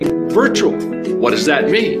virtual. What does that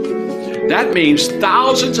mean? That means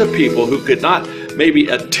thousands of people who could not maybe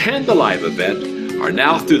attend the live event are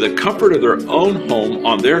now, through the comfort of their own home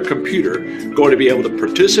on their computer, going to be able to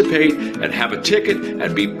participate and have a ticket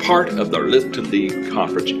and be part of the Live to Lead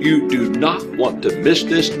conference. You do not want to miss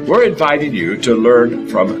this. We're inviting you to learn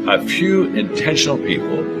from a few intentional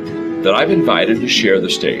people that I've invited to share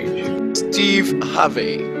the stage. Steve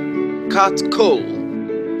Harvey, Kat Cole,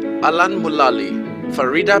 Alan Mulally,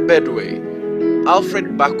 Farida Bedway,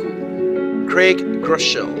 Alfred Baku, Craig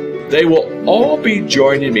Groeschel. They will all be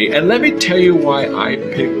joining me, and let me tell you why I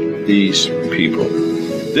picked these people.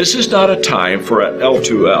 This is not a time for an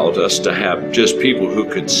L2L, just to have just people who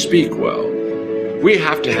can speak well. We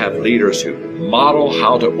have to have leaders who model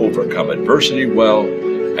how to overcome adversity well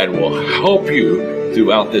and will help you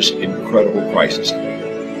throughout this incredible crisis.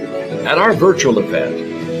 At our virtual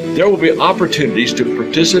event, there will be opportunities to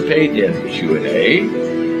participate in Q&A,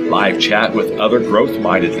 live chat with other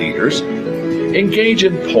growth-minded leaders, engage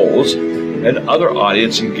in polls and other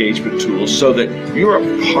audience engagement tools so that you're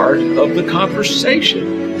a part of the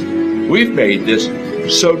conversation. We've made this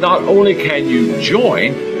so not only can you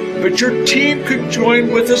join, but your team could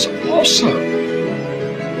join with us also.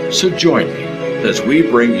 So join me as we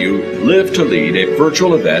bring you Live to Lead, a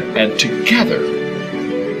virtual event, and together,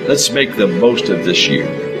 let's make the most of this year.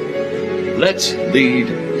 Let's lead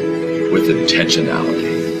with intentionality.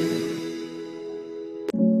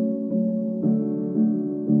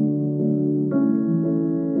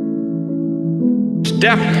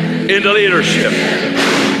 Step into leadership.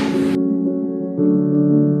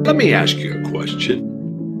 Let me ask you a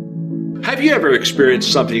question. Have you ever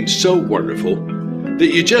experienced something so wonderful that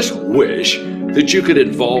you just wish that you could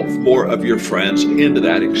involve more of your friends into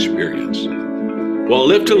that experience? Well,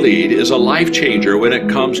 Live to Lead is a life changer when it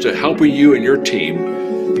comes to helping you and your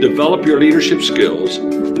team develop your leadership skills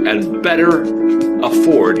and better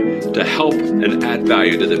afford to help and add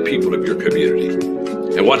value to the people of your community.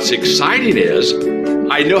 And what's exciting is,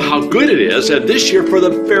 I know how good it is, and this year for the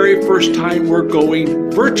very first time we're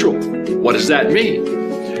going virtual. What does that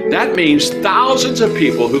mean? That means thousands of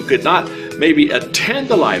people who could not maybe attend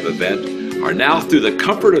the live event are now, through the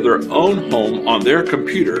comfort of their own home on their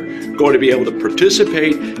computer, going to be able to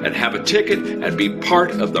participate and have a ticket and be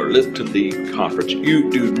part of the Live to Lead conference. You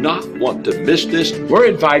do not want to miss this. We're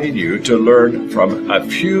inviting you to learn from a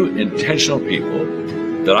few intentional people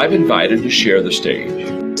that I've invited to share the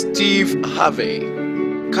stage. Steve Harvey,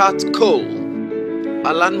 Kat Cole,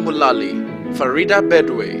 Alan Mulally, Farida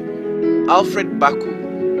Bedway, Alfred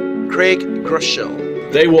Baku, Craig Groeschel.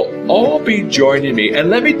 They will all be joining me, and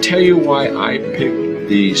let me tell you why I picked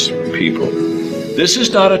these people. This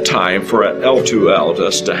is not a time for an L2L,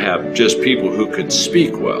 just to have just people who can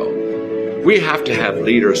speak well. We have to have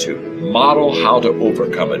leaders who model how to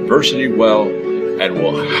overcome adversity well and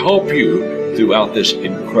will help you throughout this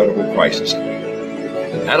incredible crisis.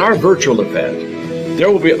 At our virtual event,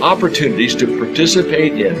 there will be opportunities to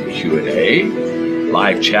participate in Q&A,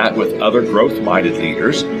 live chat with other growth-minded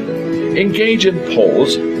leaders, engage in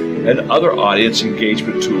polls and other audience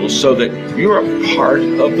engagement tools so that you're a part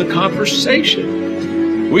of the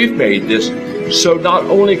conversation. We've made this so not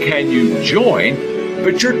only can you join,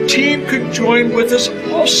 but your team could join with us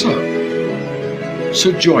also.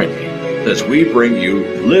 So join me as we bring you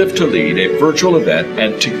Live to Lead, a virtual event,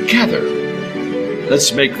 and together,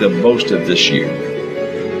 let's make the most of this year.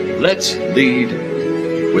 Let's lead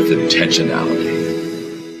with intentionality.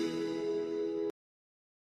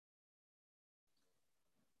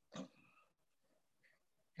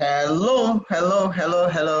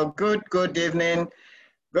 Hello. Good evening.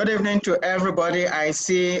 Good evening to everybody. I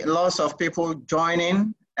see lots of people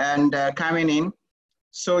joining and coming in.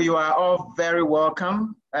 So you are all very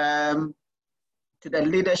welcome to the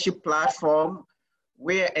leadership platform.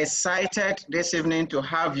 We're excited this evening to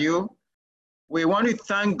have you. We want to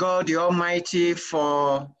thank God the Almighty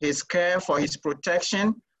for His care, for His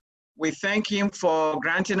protection. We thank Him for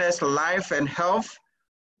granting us life and health.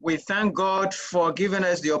 We thank God for giving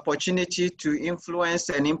us the opportunity to influence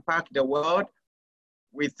and impact the world.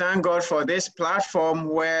 We thank God for this platform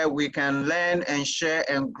where we can learn and share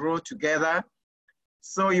and grow together.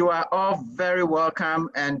 So you are all very welcome,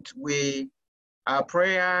 and our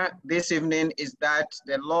prayer this evening is that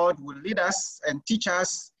the Lord will lead us and teach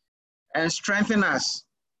us and strengthen us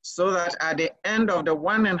so that at the end of the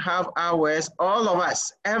 1.5 hours, all of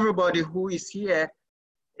us, everybody who is here,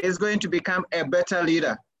 is going to become a better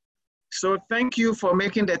leader. So thank you for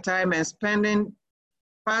making the time and spending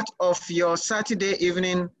part of your Saturday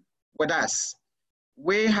evening with us.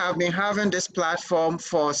 We have been having this platform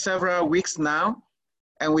for several weeks now,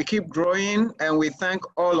 and we keep growing, and we thank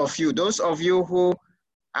all of you. Those of you who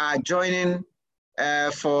are joining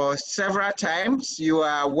for several times, you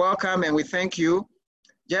are welcome, and we thank you.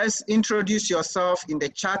 Just introduce yourself in the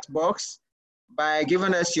chat box by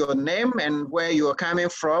giving us your name and where you are coming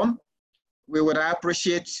from. We would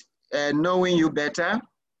appreciate knowing you better.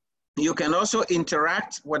 You can also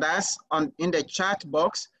interact with us in the chat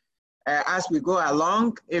box as we go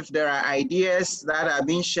along. If there are ideas that are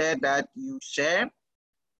being shared that you share,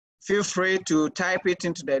 feel free to type it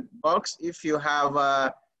into the box. If you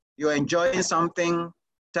have, you're enjoying something,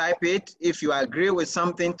 type it. If you agree with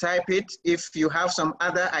something, type it. If you have some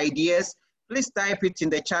other ideas, please type it in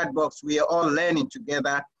the chat box. We are all learning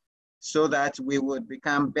together so that we would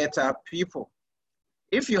become better people.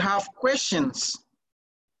 If you have questions,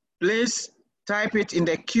 please type it in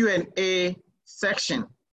the Q&A section.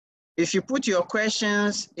 If you put your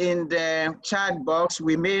questions in the chat box,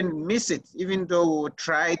 we may miss it, even though we'll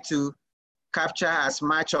try to capture as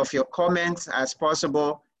much of your comments as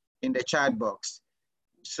possible in the chat box.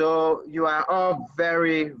 So you are all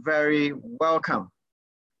very, very welcome.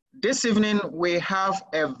 This evening, we have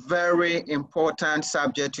a very important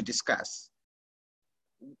subject to discuss.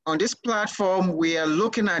 On this platform, we are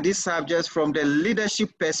looking at this subject from the leadership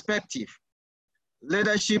perspective.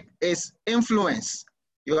 Leadership is influence,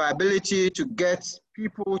 your ability to get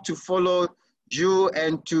people to follow you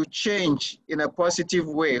and to change in a positive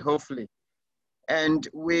way, hopefully. And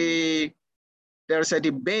there's a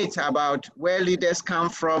debate about where leaders come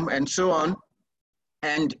from and so on.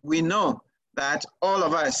 And we know that all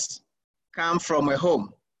of us come from a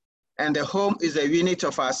home. And the home is a unit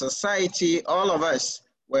of our society. All of us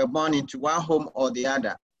were born into one home or the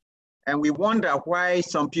other. And we wonder why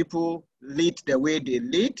some people lead the way they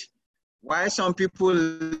lead, why some people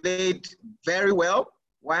lead very well,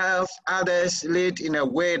 whilst others lead in a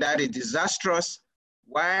way that is disastrous.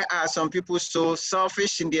 Why are some people so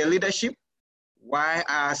selfish in their leadership? Why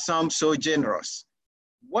are some so generous?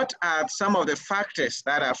 What are some of the factors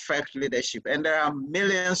that affect leadership? And there are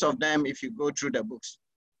millions of them if you go through the books.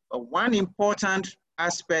 But one important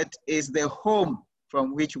aspect is the home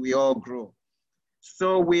from which we all grow.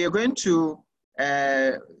 So we are going to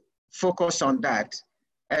focus on that.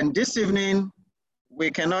 And this evening, we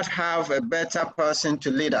cannot have a better person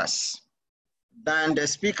to lead us than the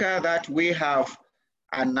speaker that we have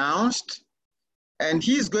announced. And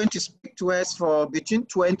he's going to speak to us for between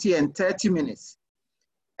 20 and 30 minutes.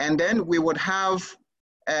 And then we would have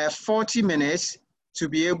 40 minutes to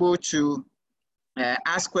be able to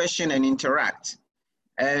ask questions and interact.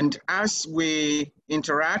 And as we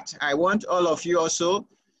interact, I want all of you also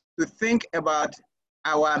to think about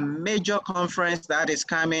our major conference that is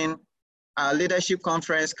coming, our leadership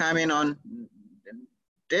conference coming on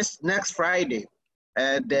this next Friday,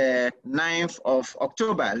 the 9th of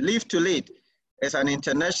October. Live to Lead is an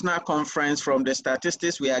international conference. From the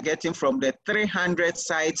statistics we are getting from the 300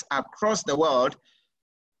 sites across the world,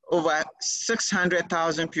 over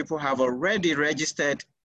 600,000 people have already registered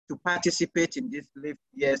to participate in this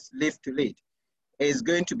Live to Lead. It's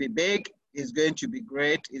going to be big, it's going to be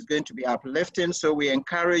great, it's going to be uplifting, so we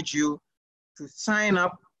encourage you to sign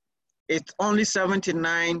up. It's only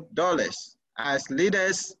 $79. As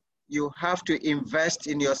leaders, you have to invest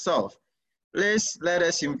in yourself. Please let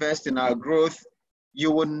us invest in our growth.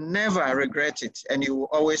 You will never regret it, and you will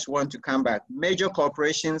always want to come back. Major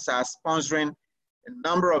corporations are sponsoring a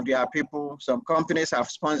number of their people. Some companies have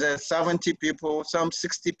sponsored 70 people, some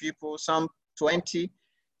 60 people, some 20.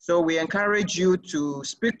 So we encourage you to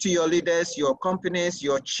speak to your leaders, your companies,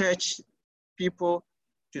 your church people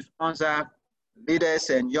to sponsor leaders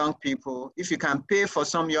and young people. If you can pay for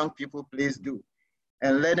some young people, please do,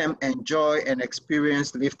 and let them enjoy and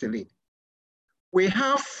experience Live to Lead. We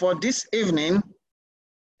have for this evening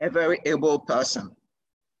a very able person.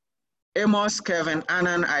 Amos Kevin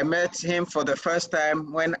Annan, I met him for the first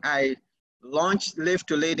time when I launched Live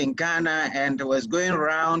to Lead in Ghana and was going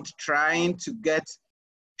around trying to get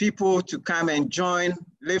people to come and join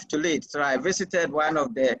Live to Lead. So I visited one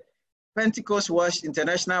of the Pentecost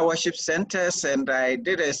International Worship Centers and I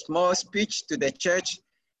did a small speech to the church.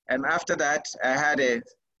 And after that,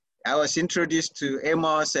 I was introduced to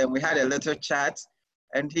Amos and we had a little chat.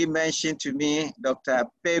 And he mentioned to me, Dr.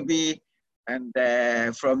 Pebi, and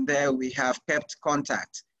from there we have kept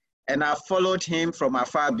contact. And I followed him from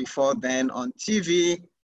afar before then on TV,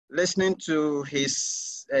 listening to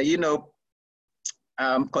his,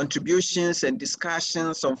 contributions and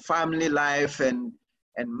discussions on family life and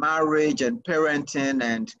marriage and parenting.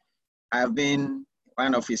 And I've been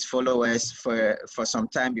one of his followers for some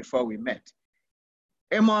time before we met.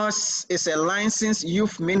 Amos is a licensed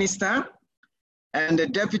youth minister. and the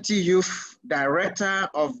Deputy Youth Director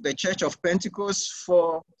of the Church of Pentecost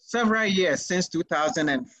for several years, since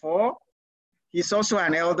 2004. He's also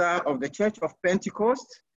an elder of the Church of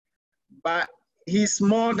Pentecost, but he's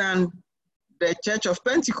more than the Church of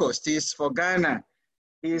Pentecost. He's for Ghana.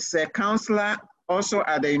 He's a counselor also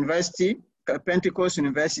at the university, Pentecost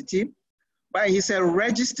University, but he's a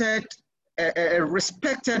registered, a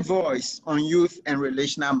respected voice on youth and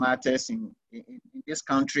relational matters in this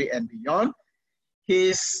country and beyond.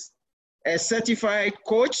 He's a certified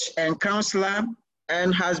coach and counselor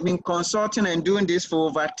and has been consulting and doing this for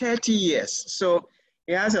over 30 years. So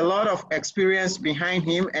he has a lot of experience behind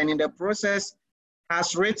him, and in the process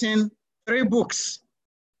has written 3 books: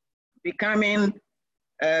 Becoming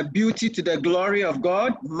Beauty to the Glory of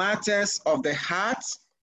God, Matters of the Heart,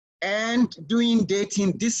 and Doing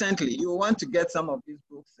Dating Decently. You want to get some of these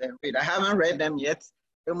books and read. I haven't read them yet.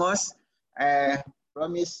 Amos,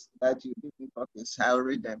 promise that you give me copies. I'll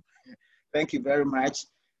read them. Thank you very much.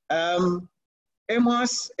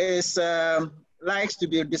 Amos is, likes to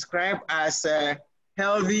be described as a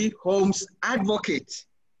healthy homes advocate.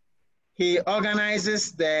 He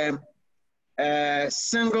organizes the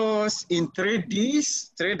singles in 3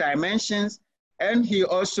 dimensions, and he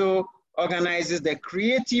also organizes the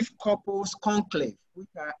Creative Couples Conclave, which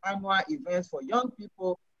are annual events for young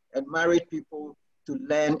people and married people to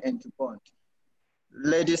learn and to bond.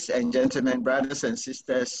 Ladies and gentlemen, brothers and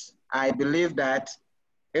sisters, I believe that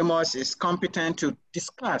Amos is competent to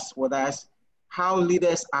discuss with us how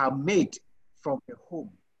leaders are made from the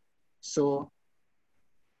home. So,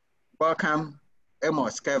 welcome,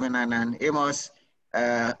 Amos, Kevin, Annan. Amos,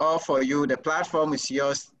 all for you. The platform is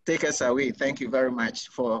yours. Take us away. Thank you very much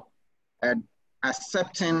for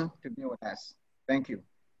accepting to be with us. Thank you.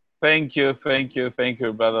 Thank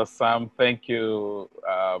you, Brother Sam. Thank you,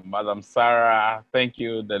 Madam Sarah. Thank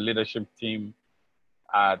you, the leadership team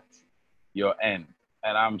at your end.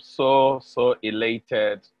 And I'm so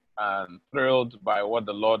elated and thrilled by what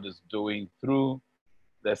the Lord is doing through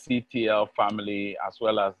the CTL family, as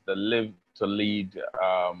well as the Live to Lead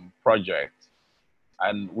project.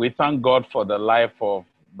 And we thank God for the life of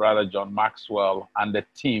Brother John Maxwell and the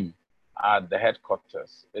team at the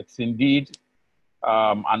headquarters. It's indeed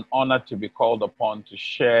an honor to be called upon to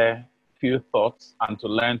share a few thoughts and to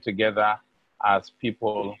learn together as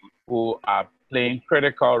people who are playing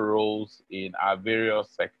critical roles in our various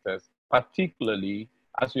sectors, particularly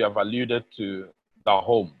as we have alluded to the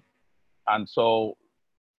home. And so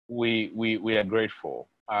we are grateful.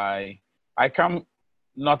 I come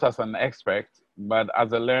not as an expert, but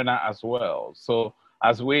as a learner as well. So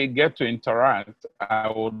as we get to interact,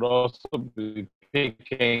 I would also be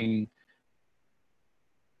picking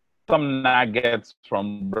some nuggets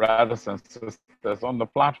from brothers and sisters on the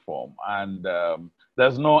platform. And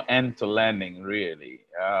there's no end to learning, really.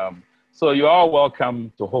 So you're all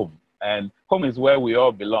welcome to home. And home is where we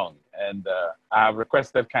all belong. And I have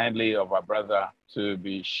requested kindly of our brother to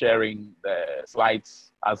be sharing the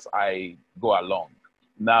slides as I go along.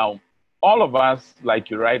 Now, all of us, like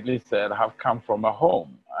you rightly said, have come from a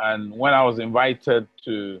home. And when I was invited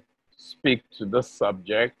to speak to this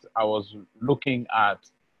subject, I was looking at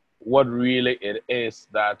what really it is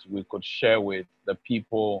that we could share with the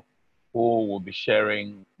people who will be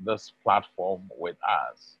sharing this platform with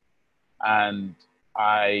us. And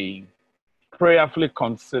I prayerfully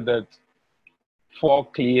considered 4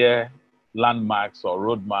 clear landmarks or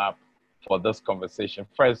roadmap for this conversation.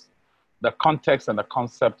 First, the context and the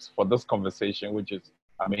concepts for this conversation, which is,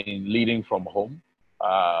 leading from home.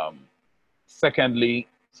 Secondly,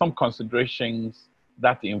 some considerations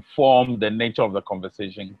that inform the nature of the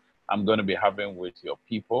conversation I'm going to be having with your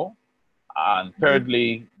people. And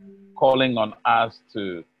thirdly, calling on us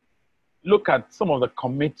to look at some of the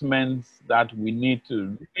commitments that we need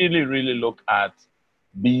to really look at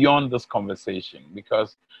beyond this conversation,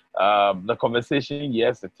 because the conversation,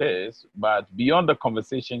 yes, it is, but beyond the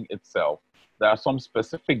conversation itself, there are some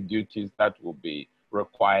specific duties that will be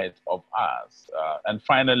required of us. And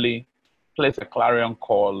finally, place a clarion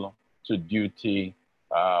call to duty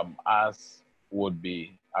as would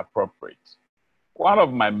be appropriate. One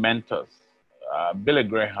of my mentors, Billy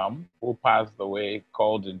Graham, who passed away,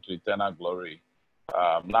 called into eternal glory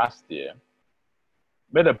last year,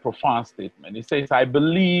 made a profound statement. He says, I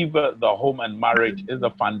believe the home and marriage is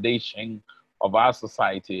the foundation of our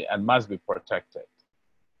society and must be protected.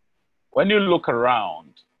 When you look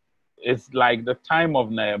around, it's like the time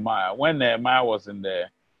of Nehemiah. When Nehemiah was in the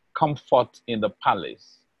comfort in the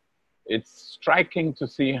palace, it's striking to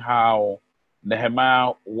see how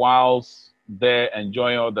Nehemiah, whilst there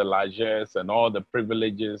enjoying all the largesse and all the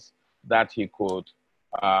privileges that he could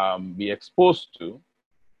be exposed to,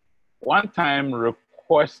 one time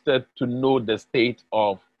requested to know the state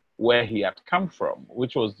of where he had come from,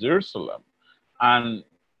 which was Jerusalem. And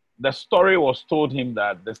the story was told him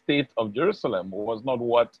that the state of Jerusalem was not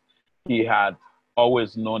what he had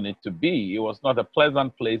always known it to be. It was not a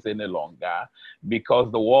pleasant place any longer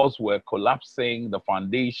because the walls were collapsing, the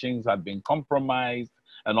foundations had been compromised,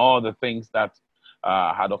 and all the things that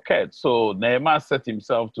had occurred. So Nehemiah set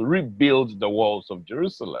himself to rebuild the walls of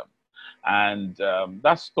Jerusalem. And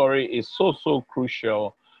that story is so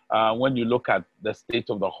crucial when you look at the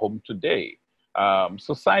state of the home today.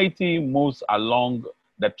 Society moves along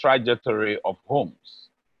the trajectory of homes.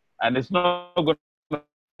 And it's not going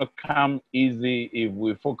to come easy if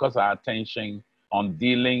we focus our attention on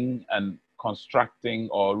dealing and constructing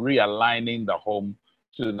or realigning the home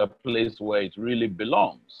to the place where it really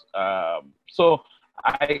belongs. So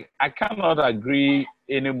I cannot agree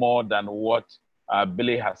any more than what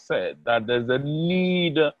Billy has said, that there's a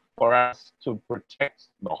need for us to protect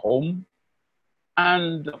the home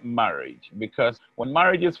and marriage, because when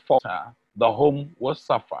marriages falter, the home will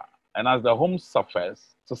suffer. And as the home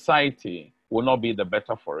suffers, society will not be the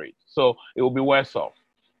better for it. So it will be worse off.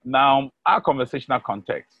 Now, our conversational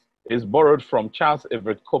context is borrowed from Charles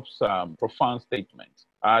Everett Cope's profound statement.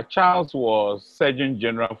 Charles was Surgeon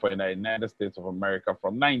General for the United States of America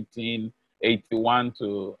from 1981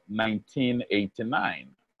 to 1989.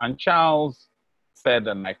 And Charles said,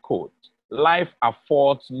 and I quote, "Life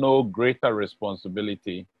affords no greater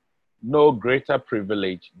responsibility, no greater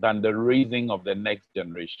privilege than the raising of the next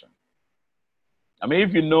generation." I mean,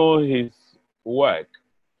 if you know his work,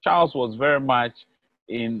 Charles was very much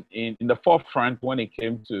in the forefront when it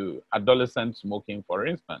came to adolescent smoking, for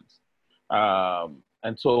instance.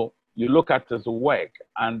 And so you look at his work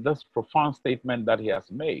and this profound statement that he has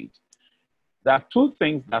made. There are two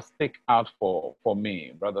things that stick out for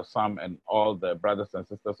me, Brother Sam, and all the brothers and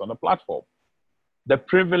sisters on the platform: the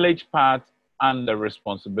privilege part and the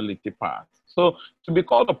responsibility part. So to be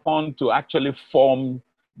called upon to actually form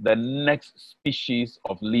the next species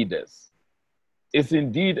of leaders is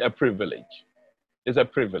indeed a privilege. It's a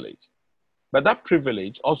privilege. But that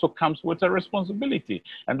privilege also comes with a responsibility.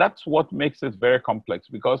 And that's what makes it very complex,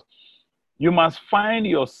 because you must find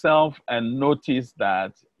yourself and notice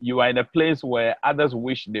that you are in a place where others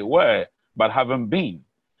wish they were, but haven't been.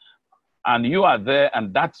 And you are there,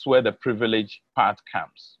 and that's where the privilege part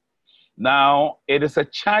comes. Now, it is a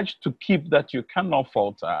charge to keep that you cannot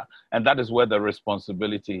falter, and that is where the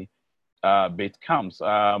responsibility bit comes.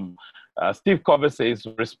 Steve Covey says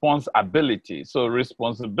responsibility. So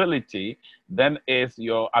responsibility then is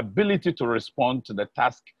your ability to respond to the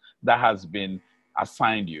task that has been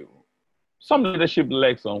assigned you. Some leadership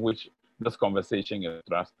legs on which this conversation is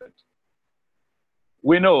thrusted.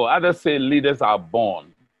 We know others say leaders are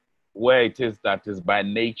born, where it is that is by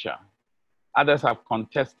nature. Others have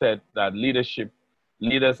contested that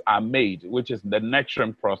leaders are made, which is the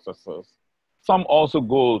nurturing processes. Some also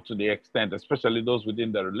go to the extent, especially those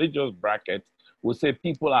within the religious bracket, who say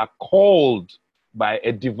people are called by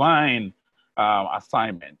a divine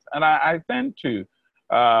assignment. And I tend to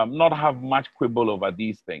not have much quibble over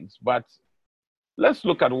these things, but let's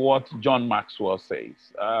look at what John Maxwell says.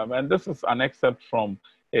 And this is an excerpt from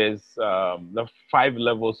his The 5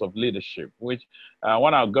 Levels of Leadership, which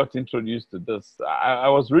when I got introduced to this, I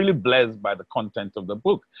was really blessed by the content of the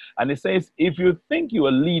book. And it says, if you think you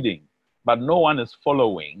are leading, but no one is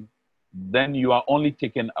following, then you are only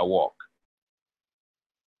taking a walk.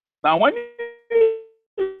 Now, when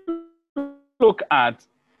you look at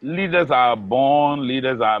leaders are born,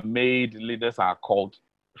 leaders are made, leaders are called,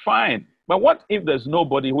 fine. But what if there's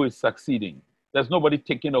nobody who is succeeding? There's nobody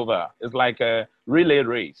taking over. It's like a relay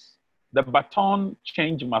race. The baton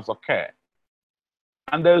change must occur.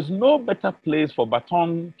 And there's no better place for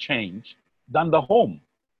baton change than the home.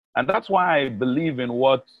 And that's why I believe in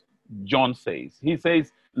what John says. He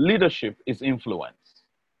says, leadership is influence.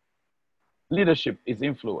 Leadership is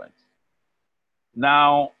influence.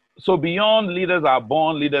 Now, so beyond leaders are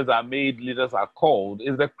born, leaders are made, leaders are called,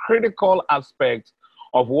 is the critical aspect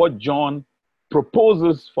of what John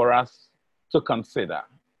proposes for us to consider.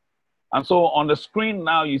 And so on the screen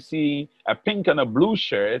now you see a pink and a blue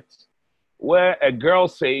shirt where a girl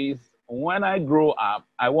says, when I grow up,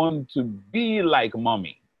 I want to be like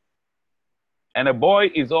mommy. And a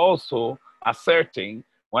boy is also asserting,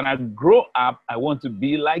 when I grow up, I want to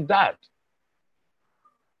be like that.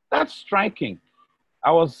 That's striking.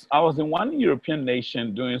 I was in one European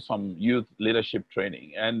nation doing some youth leadership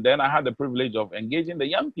training. And then I had the privilege of engaging the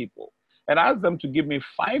young people and asked them to give me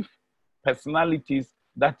 5 personalities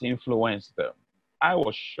that influenced them. I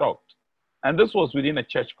was shocked. And this was within a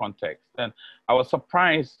church context. And I was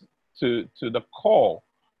surprised to the core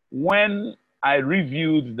when I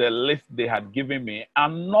reviewed the list they had given me,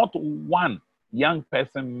 and not one young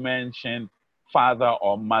person mentioned father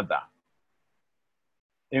or mother.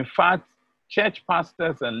 In fact, church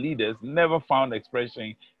pastors and leaders never found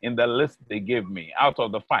expression in the list they gave me out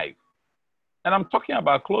of the 5. And I'm talking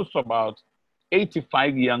about close to about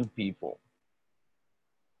 85 young people.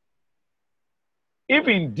 If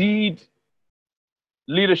indeed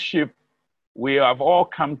leadership we have all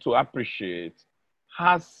come to appreciate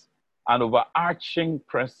has an overarching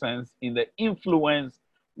presence in the influence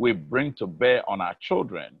we bring to bear on our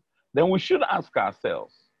children, then we should ask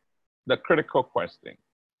ourselves the critical question.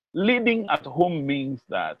 Leading at home means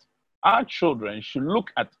that our children should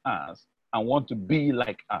look at us and want to be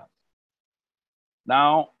like us.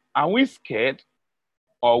 Now, are we scared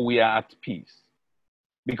or we are at peace?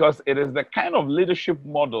 Because it is the kind of leadership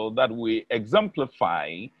model that we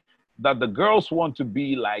exemplify, that the girls want to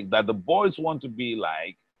be like, that the boys want to be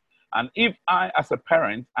like. And if I, as a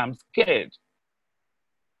parent, am scared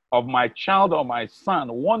of my child or my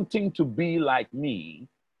son wanting to be like me,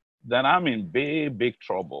 then I'm in big, big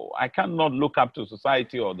trouble. I cannot look up to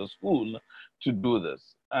society or the school to do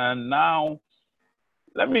this. And now,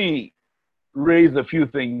 let me raise a few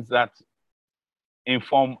things that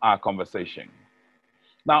inform our conversation.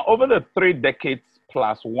 Now, over the 3 decades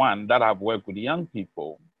plus 1 that I've worked with young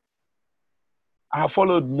people, I have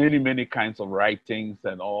followed many, many kinds of writings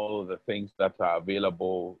and all of the things that are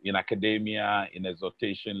available in academia, in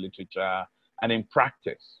exhortation literature, and in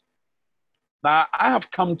practice. Now, I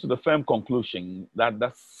have come to the firm conclusion that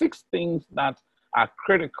the 6 things that are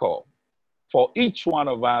critical for each one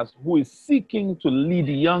of us who is seeking to lead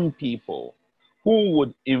young people who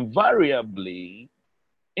would invariably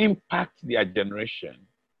impact their generation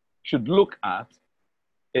should look at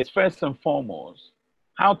is, first and foremost,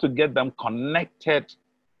 how to get them connected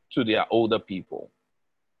to their older people.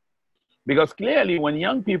 Because clearly, when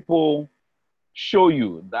young people show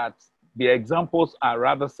you that the examples are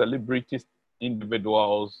rather celebrities,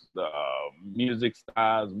 individuals, music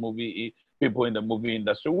stars, people in the movie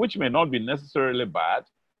industry, which may not be necessarily bad,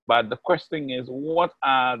 but the question is, what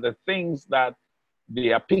are the things that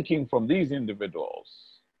they are picking from these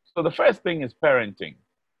individuals? So the first thing is parenting.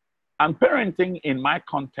 And parenting, in my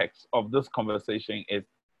context of this conversation, is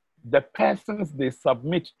the persons they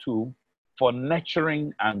submit to for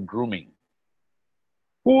nurturing and grooming.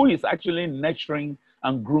 Who is actually nurturing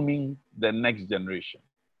and grooming the next generation?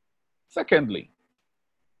 Secondly,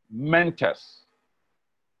 mentors.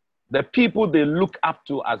 The people they look up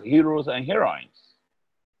to as heroes and heroines.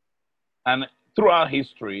 And throughout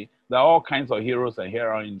history, there are all kinds of heroes and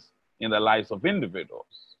heroines in the lives of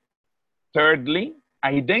individuals. Thirdly,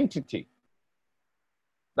 identity.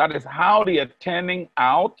 That is how they are turning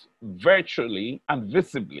out virtually and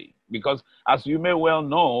visibly. Because as you may well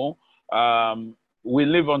know, we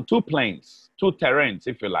live on 2 planes, 2 terrains,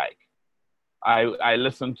 if you like. I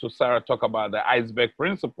listened to Sarah talk about the iceberg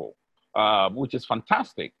principle, which is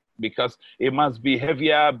fantastic because it must be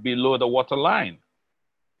heavier below the waterline.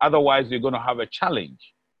 Otherwise, you're going to have a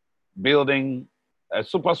challenge building a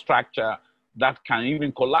superstructure that can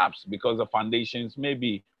even collapse because the foundations may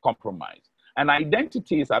be compromised. And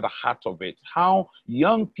identity is at the heart of it. How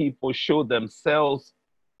young people show themselves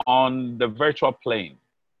on the virtual plane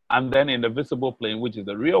and then in the visible plane, which is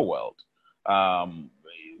the real world,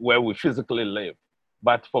 where we physically live.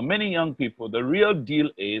 But for many young people, the real deal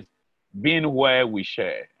is being where we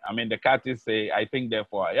share. I mean, the Catholics say, I think,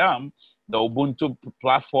 therefore I am. The Ubuntu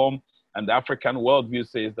platform and the African worldview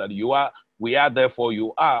says that we are, therefore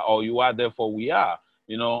you are, or you are, therefore we are.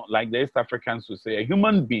 You know, like the East Africans who say a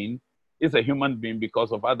human being is a human being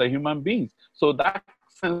because of other human beings. So that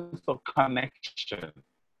sense of connection.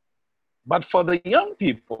 But for the young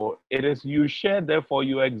people, it is you share, therefore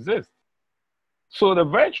you exist. So the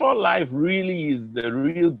virtual life really is the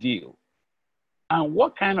real deal. And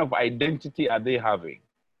what kind of identity are they having?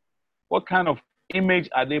 What kind of image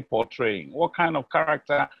are they portraying? What kind of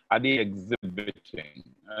character are they exhibiting?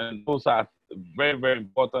 And those are very, very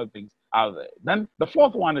important things out there. Then the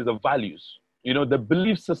 4th one is the values. You know, the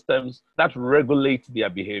belief systems that regulate their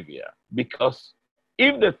behavior. Because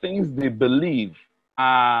if the things they believe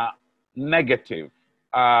are negative,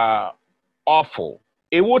 are awful,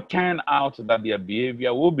 it will turn out that their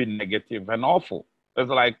behavior will be negative and awful. It's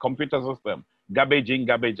like computer system, garbage in,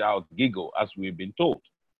 garbage out, giggle, as we've been told.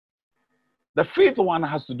 The 5th one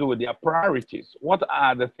has to do with their priorities. What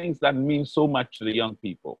are the things that mean so much to the young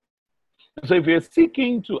people? So if you're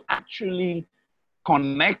seeking to actually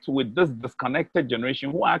connect with this disconnected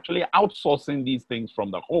generation who are actually outsourcing these things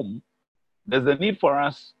from the home, There's a need for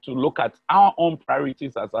us to look at our own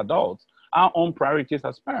priorities as adults, our own priorities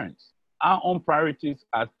as parents, our own priorities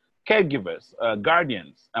as caregivers,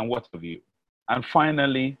 guardians, and what have you. And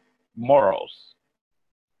finally, morals,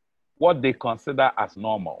 what they consider as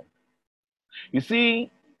normal. You see,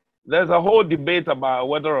 there's a whole debate about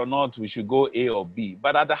whether or not we should go A or B,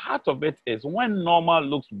 but at the heart of it is when normal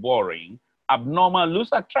looks boring, abnormal looks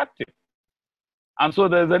attractive. And so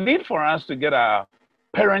there's a need for us to get our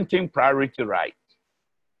parenting priority right,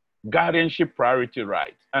 guardianship priority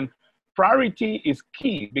right. And priority is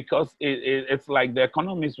key because it's like the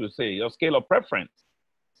economists will say, your scale of preference.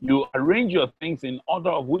 You arrange your things in order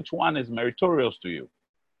of which one is meritorious to you.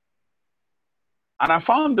 And I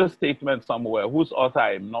found this statement somewhere whose author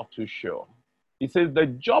I'm not too sure. He says, the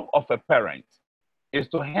job of a parent is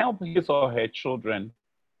to help his or her children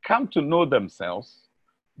come to know themselves,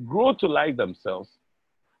 grow to like themselves,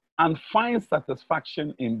 and find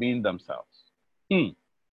satisfaction in being themselves.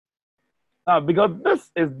 Now, because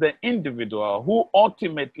this is the individual who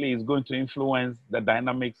ultimately is going to influence the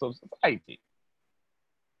dynamics of society.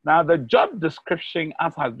 Now, the job description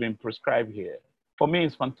as has been prescribed here, for me,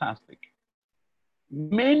 is fantastic.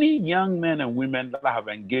 Many young men and women that I have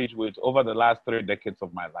engaged with over the last 3 decades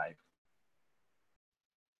of my life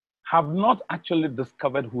have not actually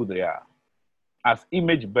discovered who they are as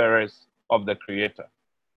image bearers of the Creator.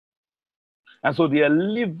 And so they are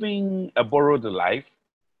living a borrowed life,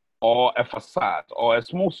 or a facade, or a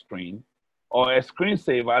small screen, or a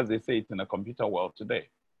screensaver, as they say it in the computer world today.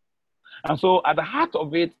 And so at the heart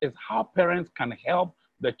of it is how parents can help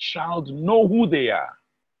the child know who they are.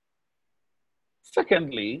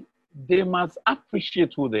 Secondly, they must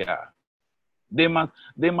appreciate who they are. They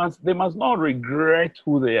must not regret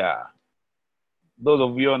who they are. Those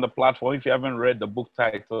of you on the platform, if you haven't read the book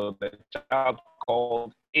titled The Child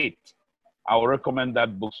Called It, I will recommend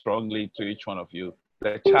that book strongly to each one of you.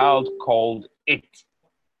 The Child Called It.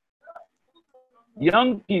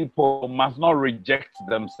 Young people must not reject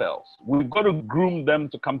themselves. We've got to groom them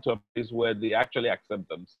to come to a place where they actually accept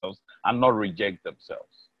themselves and not reject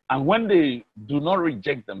themselves. And when they do not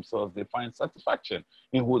reject themselves, they find satisfaction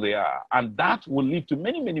in who they are. And that will lead to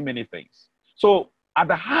many, many, many things. So at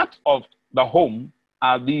the heart of the home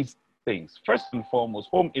are these things. First and foremost,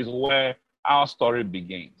 home is where our story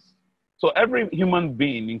begins. So every human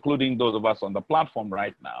being, including those of us on the platform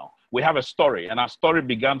right now, we have a story, and our story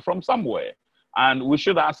began from somewhere. And we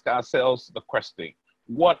should ask ourselves the question,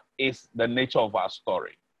 what is the nature of our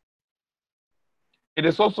story? It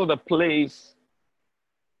is also the place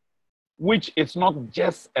which is not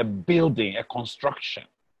just a building, a construction,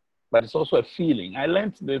 but it's also a feeling. I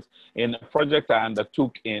learned this in a project I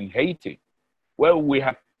undertook in Haiti, where we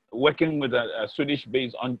had, working with a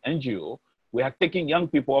Swedish-based NGO, we had taken young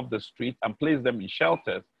people off the street and placed them in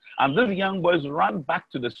shelters. And these young boys ran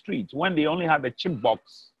back to the streets when they only had a chip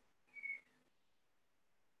box.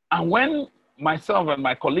 And when myself and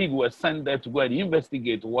my colleague were sent there to go and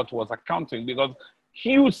investigate what was accounting, because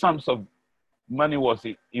huge sums of money was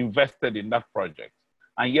invested in that project,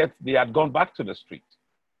 and yet they had gone back to the street.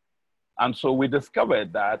 And so we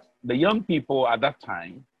discovered that the young people at that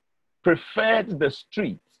time preferred the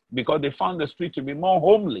street because they found the street to be more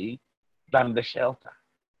homely than the shelter.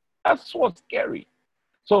 That's what's scary.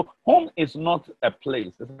 So home is not a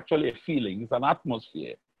place, it's actually a feeling, it's an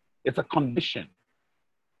atmosphere, it's a condition.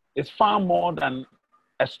 It's far more than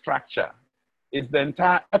a structure. It's the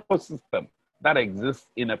entire ecosystem that exists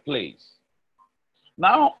in a place.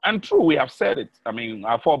 Now, and true, we have said it. I mean,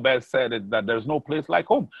 our forebears said it, that there's no place like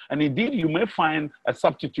home. And indeed, you may find a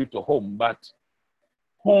substitute to home, but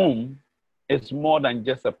home is more than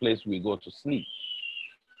just a place we go to sleep.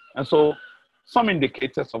 And so some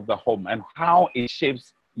indicators of the home and how it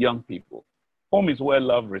shapes young people. Home is where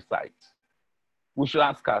love resides. We should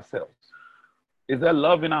ask ourselves, is there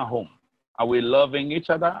love in our home? Are we loving each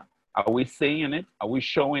other? Are we saying it? Are we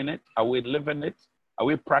showing it? Are we living it? Are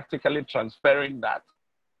we practically transferring that?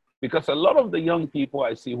 Because a lot of the young people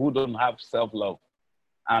I see who don't have self-love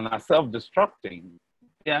and are self-destructing,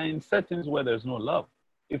 they are in settings where there's no love,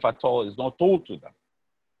 if at all, it's not told to them.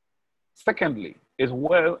 Secondly, is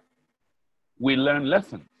where we learn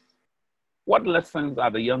lessons. What lessons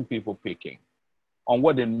are the young people picking on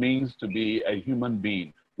what it means to be a human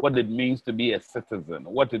being, what it means to be a citizen,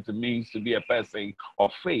 what it means to be a person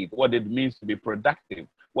of faith, what it means to be productive,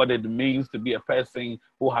 what it means to be a person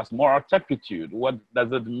who has moral turpitude, what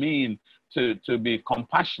does it mean to be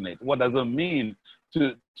compassionate, what does it mean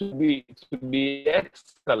to be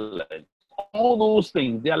excellent. All those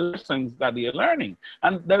things, they are lessons that they are learning.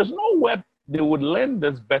 And there's nowhere they would learn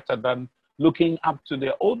this better than looking up to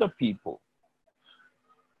their older people.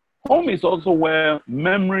 Home is also where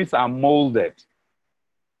memories are molded.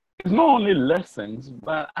 It's not only lessons,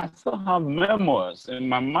 but I still have memoirs in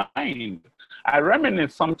my mind. I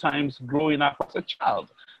reminisce sometimes growing up as a child.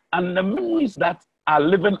 And the memories that are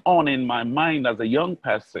living on in my mind as a young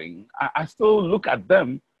person, I still look at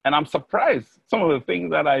them and I'm surprised some of the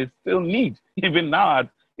things that I still need, even now at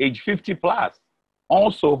age 50 plus.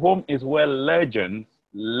 Also, home is where legends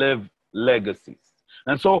live legacies.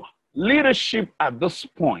 And so leadership at this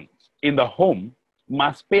point in the home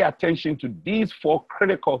must pay attention to these four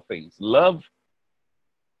critical things: love,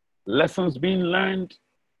 lessons being learned,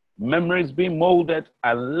 memories being molded,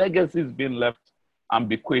 and legacies being left and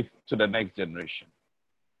bequeathed to the next generation.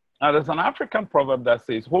 Now, there's an African proverb that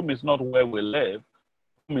says, home is not where we live,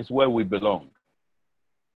 home is where we belong.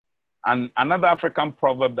 And another African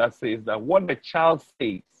proverb that says that what the child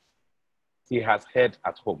says, he has heard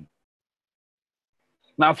at home.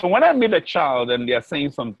 Now, so when I meet a child and they're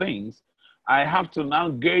saying some things, I have to now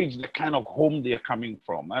gauge the kind of home they're coming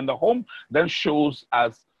from. And the home then shows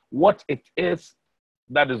us what it is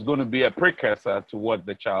that is going to be a precursor to what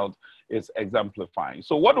the child is exemplifying.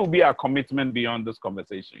 So what will be our commitment beyond this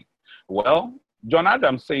conversation? Well, John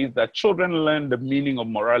Adams says that children learn the meaning of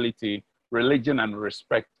morality, religion, and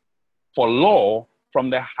respect for law from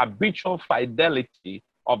the habitual fidelity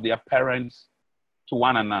of their parents to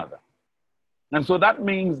one another. And so that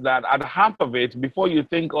means that at the heart of it, before you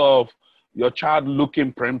think of your child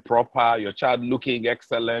looking prim proper, your child looking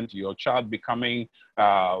excellent, your child becoming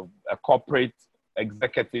a corporate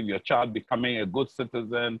executive, your child becoming a good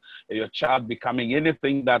citizen, your child becoming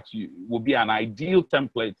anything that will be an ideal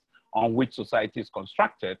template on which society is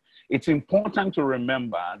constructed, it's important to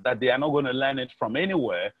remember that they are not going to learn it from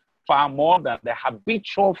anywhere far more than the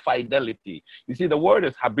habitual fidelity. You see, the word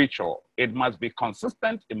is habitual. It must be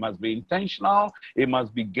consistent, it must be intentional, it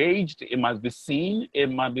must be gauged, it must be seen,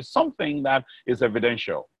 it must be something that is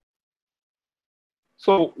evidential.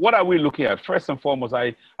 So what are we looking at? First and foremost,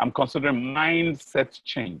 I'm considering mindset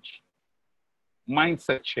change.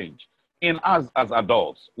 Mindset change. In us as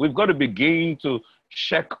adults, we've got to begin to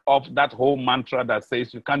check off that whole mantra that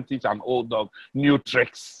says you can't teach an old dog new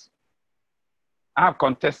tricks. I have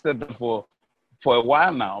contested for a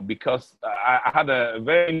while now because I had a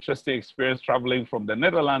very interesting experience traveling from the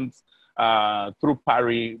Netherlands through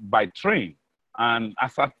Paris by train. And I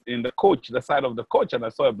sat in the coach, the side of the coach, and I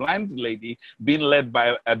saw a blind lady being led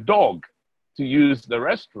by a dog to use the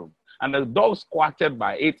restroom. And the dog squatted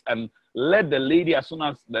by it and led the lady as soon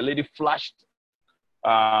as the lady flushed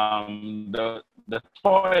the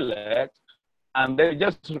toilet, and they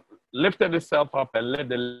just lifted itself up and led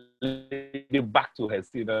the lady back to her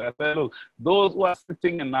seat. And I said, look, those who are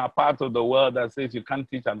sitting in our part of the world that says you can't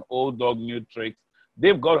teach an old dog new tricks,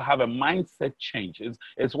 they've got to have a mindset change.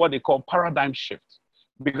 It's what they call paradigm shift.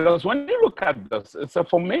 Because when you look at this, it's a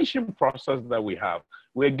formation process that we have.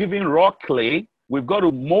 We're giving raw clay. We've got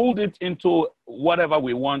to mold it into whatever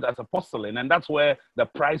we want as a porcelain. And that's where the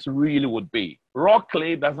price really would be. Raw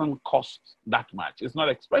clay doesn't cost that much. It's not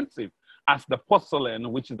expensive as the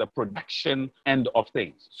porcelain, which is the production end of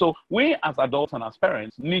things. So we as adults and as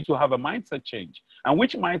parents need to have a mindset change. And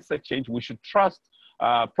which mindset change? We should trust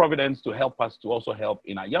Providence to help us to also help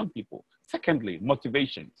in our young people. Secondly,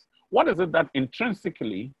 motivations. What is it that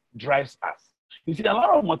intrinsically drives us? You see, a lot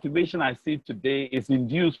of motivation I see today is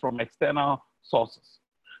induced from external sources.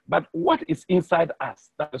 But what is inside us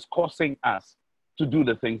that is causing us to do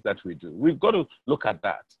the things that we do? We've got to look at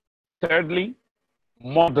that. Thirdly,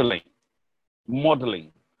 modeling.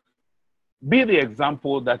 Modeling. Be the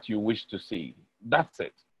example that you wish to see. That's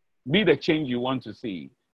it. Be the change you want to see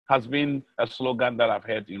has been a slogan that I've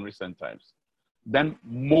heard in recent times. Then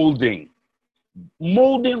molding.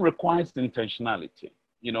 Molding requires intentionality.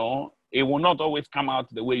 You know, it will not always come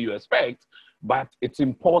out the way you expect, but it's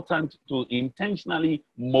important to intentionally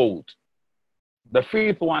mold. The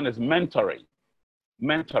fifth one is mentoring.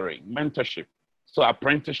 Mentorship. So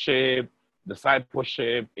apprenticeship,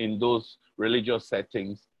 discipleship in those religious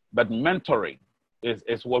settings, but mentoring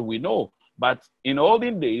is what we know. But in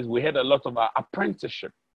olden days, we had a lot of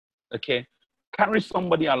apprenticeship, okay? Carry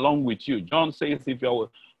somebody along with you. John says if you're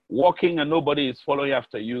walking and nobody is following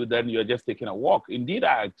after you, then you're just taking a walk. Indeed,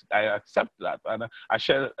 I accept that, and I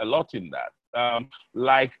share a lot in that.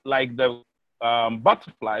 Like the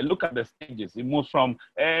butterfly, look at the stages. It moves from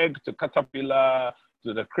egg to caterpillar,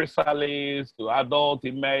 to the chrysalis, to adult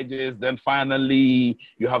emerges, then finally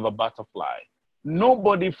you have a butterfly.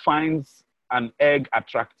 Nobody finds an egg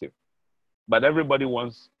attractive, but everybody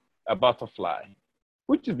wants a butterfly,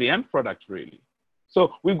 which is the end product really.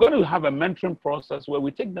 So we've got to have a mentoring process where we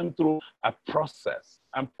take them through a process.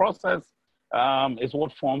 And process is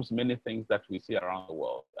what forms many things that we see around the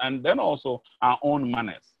world. And then also our own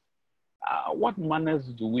manners. What manners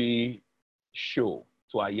do we show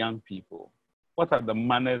to our young people? What are the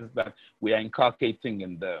manners that we are inculcating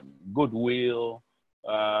in them? Goodwill,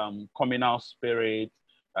 communal spirit,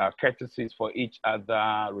 courtesies for each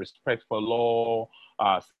other, respect for law,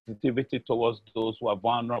 sensitivity towards those who are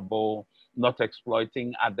vulnerable, not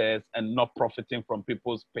exploiting others and not profiting from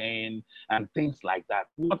people's pain and things like that.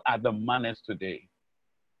 What are the manners today?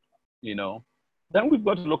 You know, then we've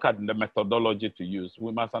got to look at the methodology to use.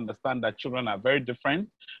 We must understand that children are very different.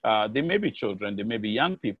 They may be children, they may be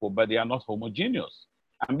young people, but they are not homogeneous.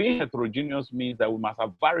 And being heterogeneous means that we must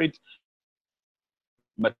have varied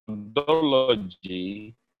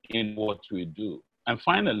methodology in what we do. And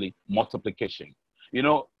finally, multiplication. You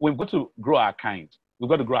know, we've got to grow our kind. We've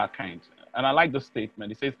got to grow our kind. And I like the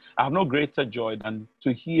statement. It says, I have no greater joy than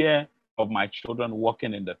to hear of my children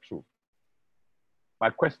walking in the truth. My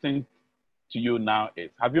question to you now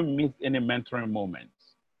is, have you missed any mentoring moments?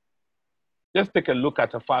 Just take a look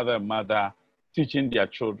at a father and mother teaching their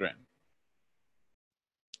children.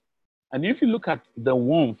 And if you look at the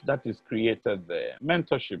warmth that is created there,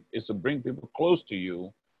 mentorship is to bring people close to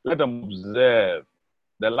you, let them observe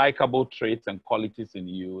the likable traits and qualities in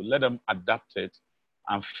you, let them adapt it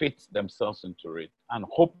and fit themselves into it, and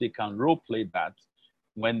hope they can role play that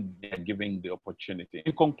when they're giving the opportunity.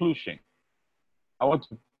 In conclusion, I want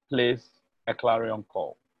to place a clarion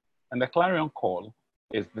call. And the clarion call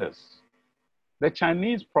is this. The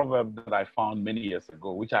Chinese proverb that I found many years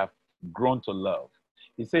ago, which I've grown to love,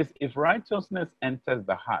 it says, if righteousness enters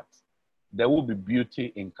the heart, there will be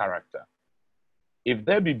beauty in character. If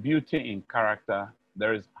there be beauty in character,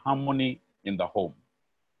 there is harmony in the home.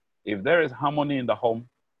 If there is harmony in the home,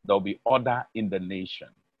 there'll be order in the nation.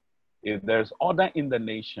 If there's order in the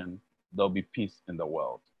nation, there'll be peace in the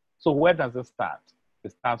world. So where does it start?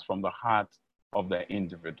 It starts from the heart of the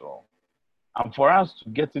individual. And for us to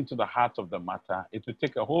get into the heart of the matter, it will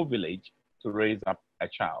take a whole village to raise up a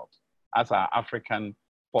child, as our African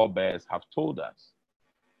forebears have told us.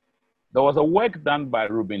 There was a work done by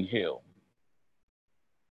Reuben Hill.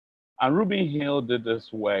 And Reuben Hill did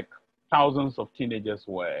this work. Thousands of teenagers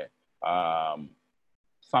were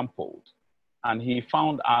sampled. And he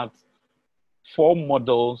found out 4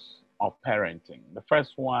 models of parenting. The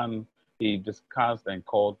first one he discussed and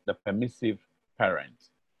called the permissive parent,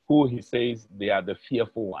 who he says they are the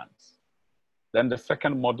fearful ones. Then the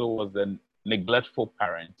second model was the neglectful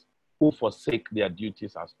parent, who forsake their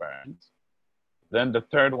duties as parents. Then the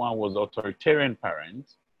third one was authoritarian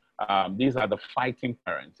parents. These are the fighting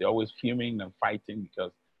parents. They're always fuming and fighting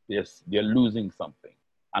because they're losing something.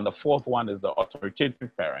 And the fourth one is the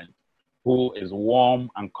authoritative parent, who is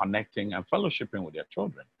warm and connecting and fellowshipping with their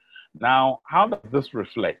children. Now, how does this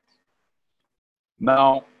reflect?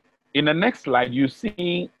 Now, in the next slide, you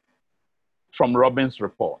see from Robin's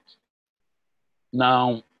report.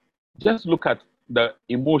 Now, just look at the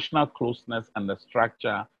emotional closeness and the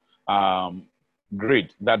structure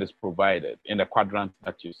grid that is provided in the quadrant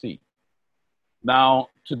that you see. Now,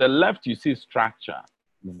 to the left, you see structure,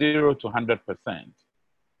 0 to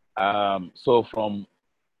 100%. So from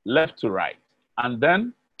left to right. And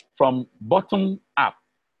then from bottom up,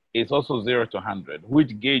 it's also 0 to 100,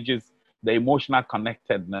 which gauges the emotional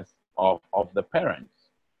connectedness of the parents.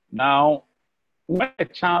 Now, when a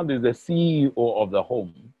child is the CEO of the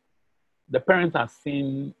home, the parents are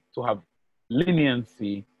seen to have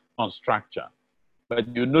leniency on structure. But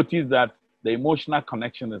you notice that the emotional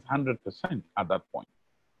connection is 100% at that point.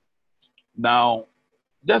 Now,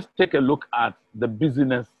 just take a look at the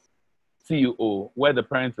business CEO where the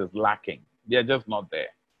parents is lacking. They're just not there.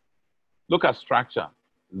 Look at structure,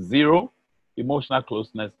 0, emotional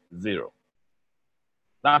closeness, 0.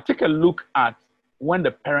 Now take a look at when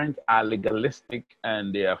the parents are legalistic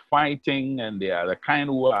and they are fighting and they are the kind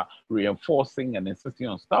who are reinforcing and insisting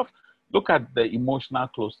on stuff. Look at the emotional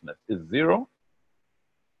closeness, it's 0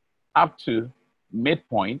 up to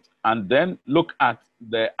midpoint, and then look at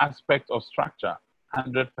the aspect of structure,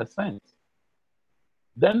 100%.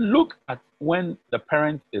 Then look at when the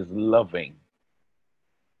parent is loving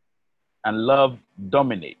and love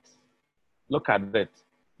dominates. Look at it.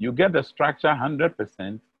 You get the structure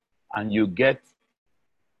 100% and you get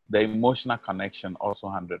the emotional connection also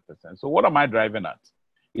 100%. So what am I driving at?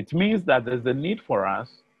 It means that there's a need for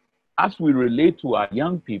us, as we relate to our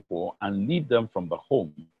young people and lead them from the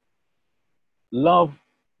home, love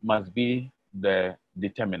must be the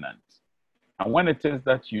determinant. And when it is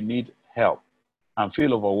that you need help and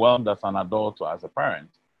feel overwhelmed as an adult or as a parent,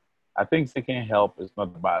 I think seeking help is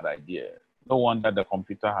not a bad idea. No wonder the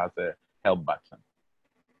computer has a help button.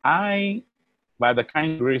 I by the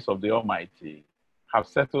kind grace of the Almighty, have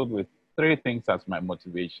settled with three things as my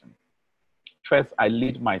motivation. First, I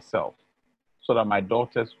lead myself so that my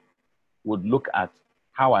daughters would look at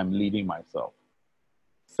how I'm leading myself.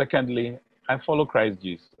 Secondly, I follow Christ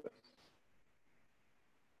Jesus.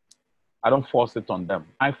 I don't force it on them.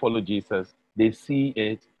 I follow Jesus. They see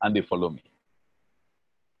it and they follow me.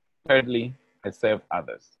 Thirdly, I serve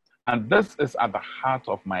others. And this is at the heart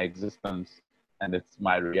of my existence and it's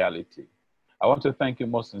my reality. I want to thank you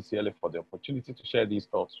most sincerely for the opportunity to share these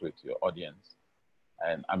thoughts with your audience.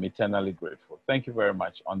 And I'm eternally grateful. Thank you very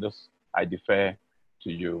much. On this, I defer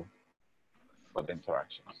to you for the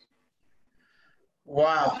interactions.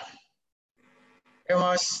 Wow.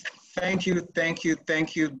 Amos, thank you, thank you,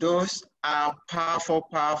 thank you. Those are powerful,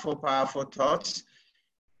 powerful, powerful thoughts.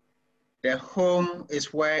 The home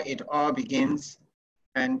is where it all begins.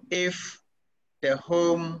 And if the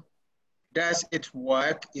home does its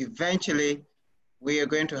work, eventually we are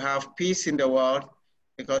going to have peace in the world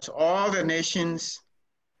because all the nations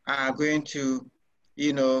are going to,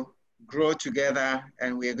 grow together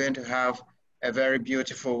and we are going to have a very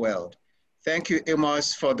beautiful world. Thank you,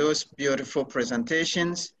 Amos, for those beautiful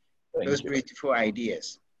presentations, those beautiful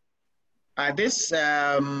ideas. At this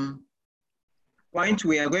point,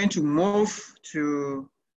 we are going to move to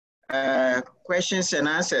questions and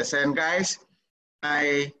answers. And guys,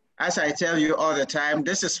 as I tell you all the time,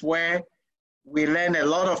 this is where we learn a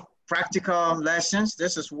lot of practical lessons.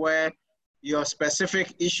 This is where your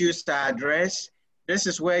specific issues are addressed. This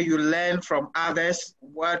is where you learn from others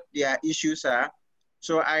what their issues are.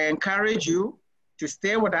 So I encourage you to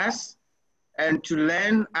stay with us and to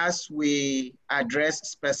learn as we address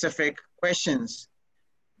specific questions.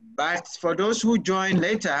 But for those who join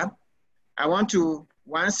later, I want to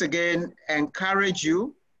once again encourage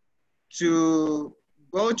you to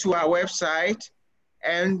go to our website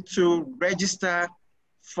and to register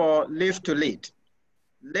for Live to Lead.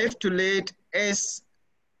 Live to Lead is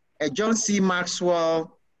a John C.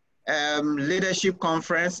 Maxwell leadership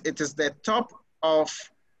conference. It is the top of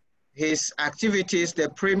his activities, the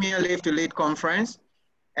premier Live to Lead conference.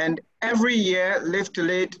 And every year, Live to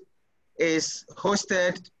Lead is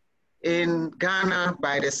hosted in Ghana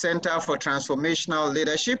by the Center for Transformational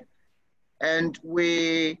Leadership. And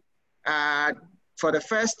we are, for the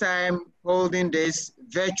first time, holding this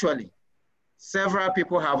virtually. Several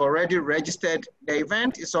people have already registered. The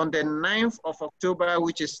event is on the 9th of October,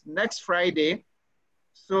 which is next Friday.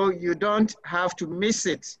 So you don't have to miss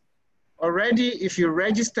it. Already, if you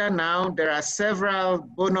register now, there are several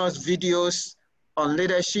bonus videos on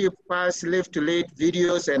leadership, past Live to Lead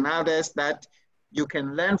videos and others that you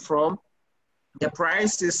can learn from. The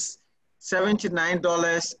price is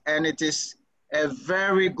 $79 and it is a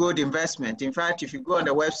very good investment. In fact, if you go on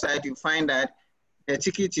the website, you find that the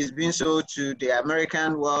ticket is being sold to the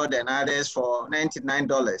American world and others for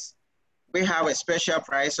 $99. We have a special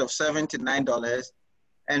price of $79,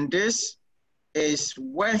 and this is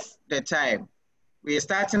worth the time. We are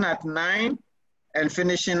starting at 9 and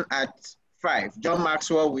finishing at 5. John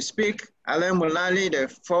Maxwell will speak. Alan Mulally, the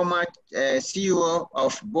former CEO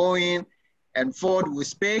of Boeing and Ford, will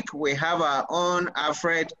speak. We have our own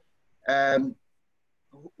Alfred,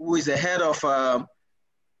 who is the head of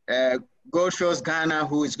Goldfields Ghana,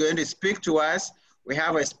 who is going to speak to us. We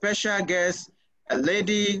have a special guest, a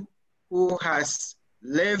lady who has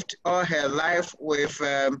lived all her life with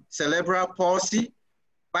cerebral palsy,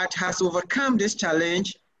 but has overcome this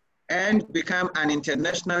challenge and become an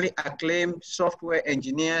internationally acclaimed software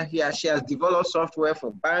engineer. She has developed software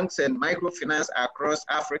for banks and microfinance across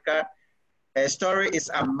Africa. Her story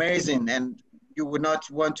is amazing and you would not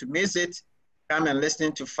want to miss it. Come and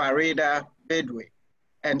listen to Farida Bedwe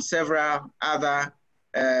and several other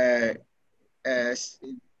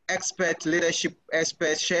leadership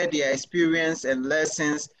experts share their experience and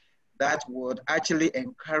lessons that would actually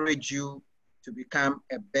encourage you to become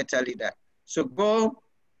a better leader. So go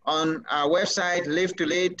on our website, Live to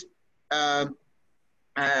Lead, at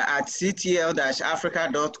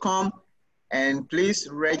ctl-africa.com, and please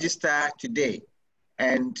register today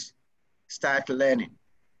and start learning.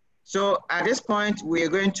 So at this point, we are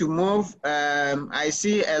going to move. I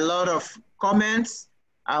see a lot of comments.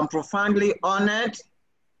 I'm profoundly honored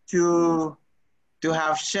to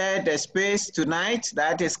have shared the space tonight.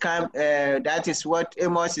 That is what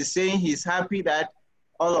Amos is saying. He's happy that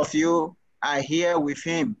all of you are here with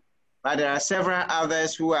him. But there are several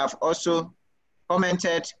others who have also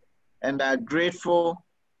commented and are grateful.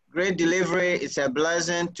 Great delivery. It's a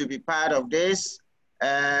blessing to be part of this.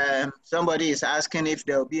 Somebody is asking if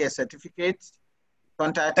there will be a certificate.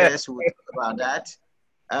 Contact us, we'll talk about that.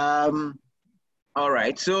 All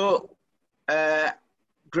right, so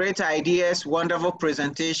Great ideas, wonderful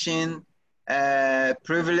presentation,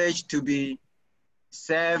 privileged to be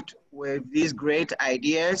served with these great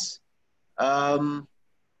ideas.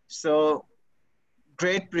 So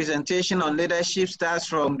great presentation on leadership starts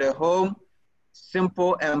from the home,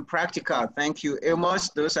 simple and practical. Thank you, Amos.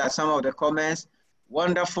 Those are some of the comments.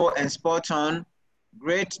 Wonderful and spot on.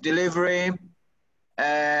 Great delivery.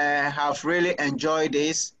 Have really enjoyed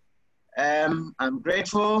this. I'm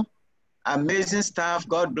grateful. Amazing stuff.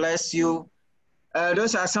 God bless you.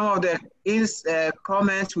 Those are some of the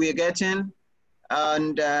comments we're getting,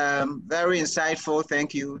 and very insightful.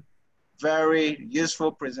 Thank you. Very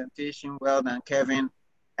useful presentation. Well done, Kevin.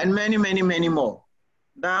 And many, many, many more.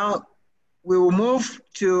 Now, we will move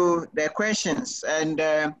to the questions. And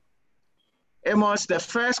Amos, the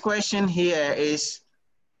first question here is,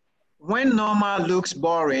 when normal looks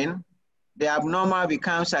boring, the abnormal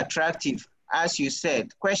becomes attractive, as you said.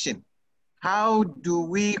 Question, how do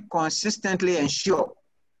we consistently ensure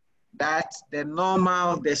that the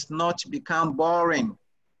normal does not become boring?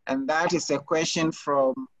 And that is a question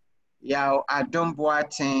from Yao Adom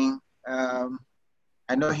Boateng.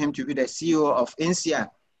 I know him to be the CEO of INSEA.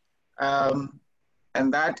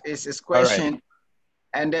 And that is his question. Right.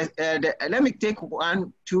 And let me take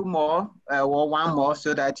one more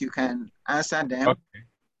so that you can answer them. Okay.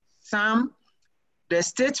 Sam, the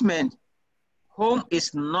statement, home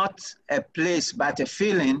is not a place but a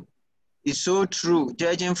feeling, is so true,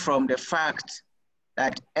 judging from the fact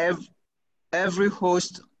that every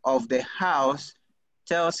host of the house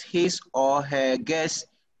tells his or her guests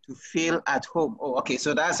to feel at home. Oh, okay,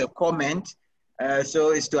 so that's a comment.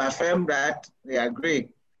 So it's to affirm that they agree.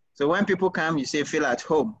 So when people come, you say feel at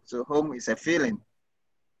home. So home is a feeling.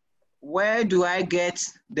 Where do I get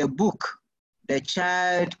the book, The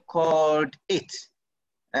Child Called It?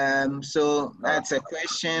 So that's a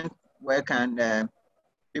question. Where can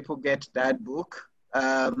people get that book?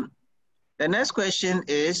 The next question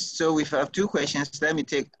is, so we have two questions. Let me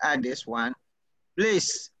add this one.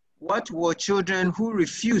 Please, what will children who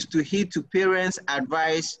refuse to heed to parents'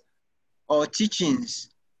 advice or teachings,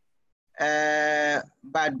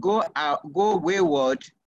 but go wayward,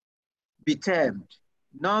 be termed?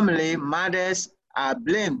 Normally, mothers are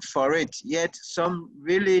blamed for it, yet some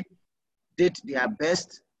really did their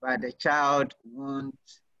best, but the child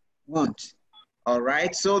won't. All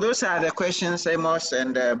right, so those are the questions, Amos,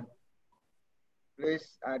 and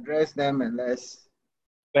please address them and let's.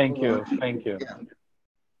 Thank you. Yeah.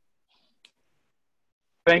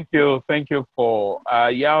 Thank you for,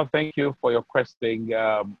 Yao, thank you for your question.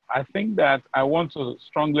 I think that I want to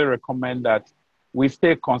strongly recommend that we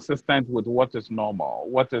stay consistent with what is normal,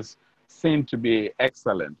 what is seen to be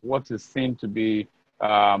excellent, what is seen to be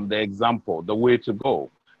the example, the way to go.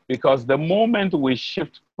 Because the moment we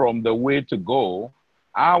shift from the way to go,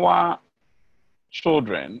 our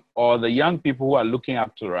children or the young people who are looking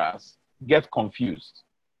up to us get confused.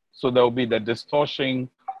 So there will be the distortion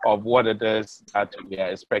of what it is that we are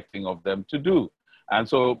expecting of them to do. And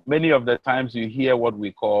so many of the times you hear what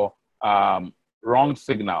we call wrong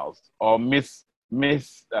signals or mixed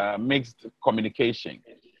communication.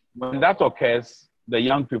 When that occurs, the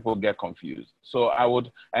young people get confused. So I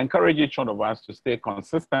would encourage each one of us to stay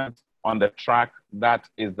consistent on the track that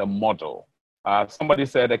is the model. Somebody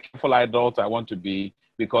said, a careful adult I want to be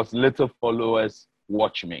because little followers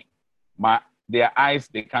watch me. Their eyes,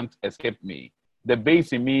 they can't escape me. The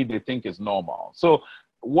base in me, they think is normal. So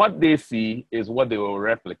what they see is what they will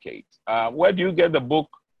replicate. Where do you get the book,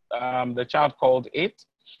 The Child Called It?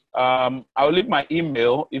 I'll leave my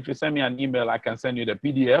email. If you send me an email, I can send you the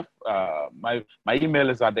PDF. My email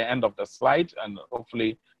is at the end of the slide, and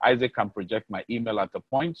hopefully Isaac can project my email at the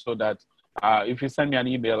point so that if you send me an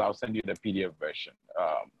email, I'll send you the PDF version.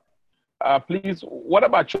 Please, what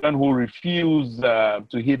about children who refuse to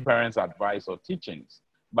heed parents' advice or teachings,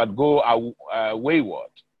 but go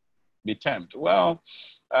wayward, be tempted? Well,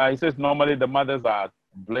 he says normally the mothers are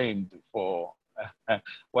blamed for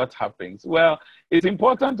what happens. Well, it's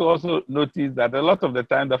important to also notice that a lot of the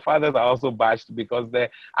time the fathers are also bashed because the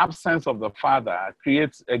absence of the father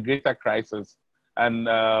creates a greater crisis. And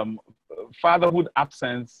fatherhood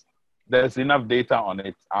absence, there's enough data on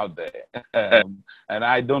it out there. And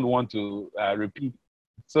I don't want to repeat.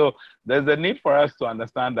 So there's a need for us to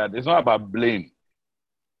understand that it's not about blame.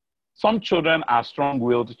 Some children are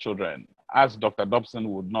strong-willed children, as Dr. Dobson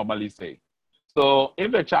would normally say. So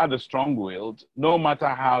if a child is strong-willed, no matter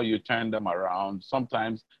how you turn them around,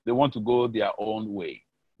 sometimes they want to go their own way.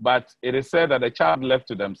 But it is said that a child left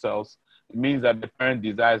to themselves means that the parent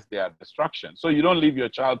desires their destruction. So you don't leave your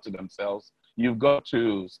child to themselves. you've got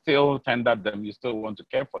to still tender them. You still want to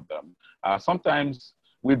care for them. Sometimes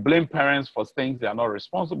we blame parents for things they are not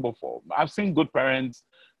responsible for. I've seen good parents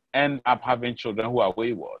end up having children who are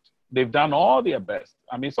wayward. They've done all their best.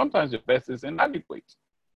 I mean, sometimes your best is inadequate.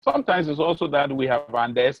 Sometimes it's also that we have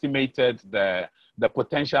underestimated the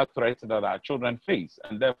potential threats that our children face,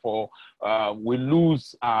 and therefore we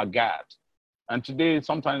lose our guard. And today,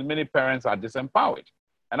 sometimes many parents are disempowered.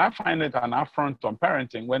 And I find it an affront on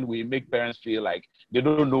parenting when we make parents feel like they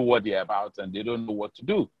don't know what they're about and they don't know what to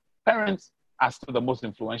do. Parents are still the most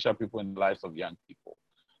influential people in the lives of young people.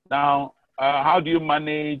 Now, how do you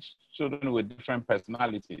manage children with different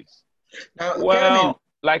personalities? Now, Well, Kevin,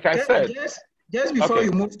 like I said. Just before Okay.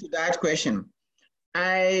 you move to that question,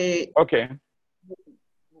 Okay.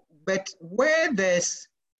 But where there's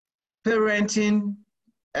parenting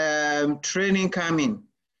training coming,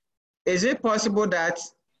 is it possible that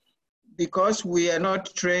because we are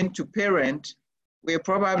not trained to parent, we're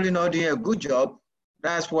probably not doing a good job?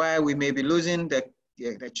 That's why we may be losing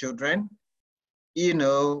the children, you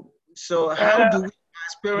know. So how do we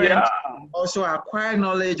as parents also acquire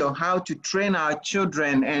knowledge on how to train our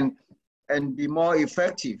children and be more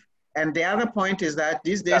effective? And the other point is that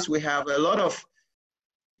these days we have a lot of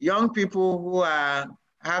young people who are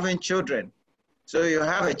having children. So you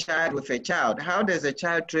have a child with a child. How does a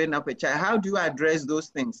child train up a child? How do you address those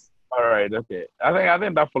things? All right, okay. I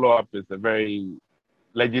think that follow-up is a very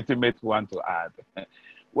legitimate one to add.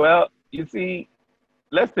 Well, you see,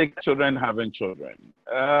 let's take children having children.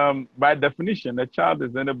 By definition, a child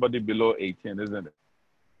is anybody below 18, isn't it?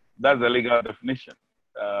 That's the legal definition.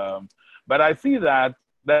 But I see that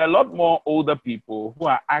there are a lot more older people who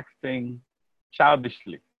are acting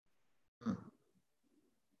childishly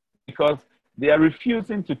because they are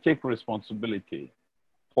refusing to take responsibility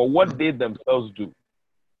for what they themselves do,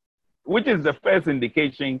 which is the first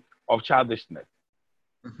indication of childishness.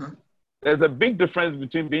 There's a big difference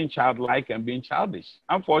between being childlike and being childish.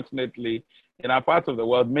 Unfortunately, in our part of the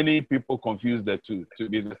world, many people confuse the two to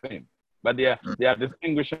be the same, but they are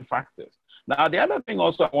distinguishing factors. Now, the other thing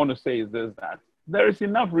also I want to say is this, that there is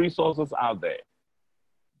enough resources out there.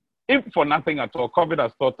 If for nothing at all, COVID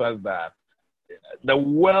has taught us that the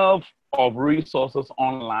wealth of resources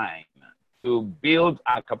online to build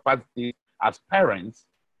our capacity as parents,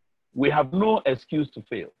 we have no excuse to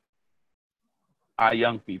fail our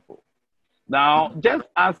young people. Now, just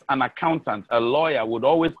as an accountant, a lawyer would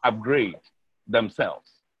always upgrade themselves,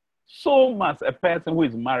 so must a person who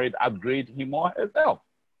is married upgrade him or herself.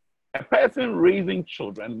 A person raising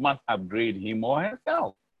children must upgrade him or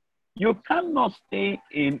herself. You cannot stay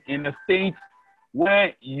in a state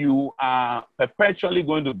where you are perpetually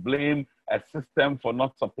going to blame a system for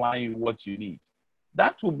not supplying you what you need.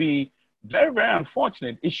 That would be very, very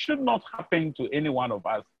unfortunate. It should not happen to any one of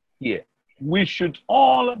us here. We should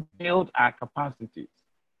all build our capacities.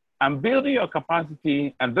 And building your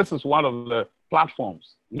capacity, and this is one of the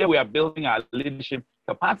platforms. Here we are building our leadership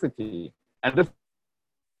capacity. And this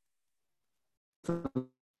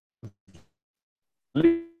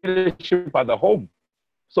leadership at the home.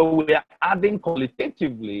 So we are adding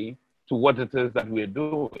qualitatively to what it is that we're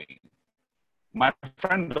doing. My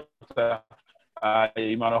friend, Dr.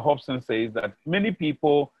 Emmanuel Hobson, says that many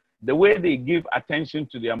people, the way they give attention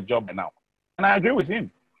to their job now, and I agree with him.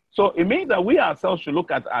 So it means that we ourselves should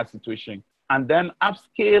look at our situation and then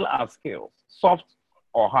upscale our skills, soft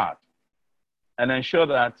or hard, and ensure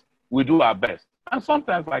that we do our best. And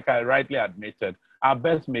sometimes, like I rightly admitted, our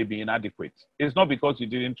best may be inadequate. It's not because you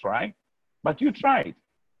didn't try, but you tried.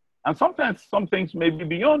 And sometimes some things may be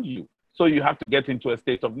beyond you. So you have to get into a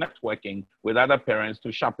state of networking with other parents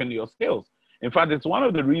to sharpen your skills. In fact, it's one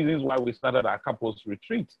of the reasons why we started our couples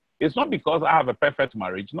retreat. It's not because I have a perfect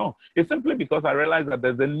marriage, no. It's simply because I realized that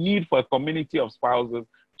there's a need for a community of spouses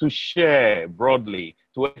to share broadly,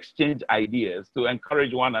 to exchange ideas, to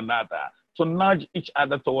encourage one another, to nudge each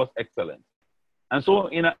other towards excellence. And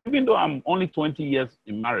so even though I'm only 20 years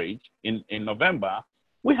in marriage in November,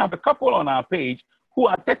 we have a couple on our page who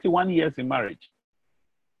are 31 years in marriage.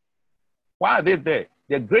 Why are they there?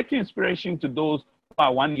 They're great inspiration to those who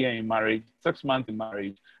are 1 year in marriage, 6 months in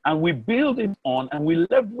marriage, and we build it on and we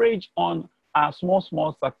leverage on our small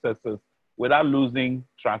successes without losing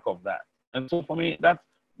track of that. And so for me, that's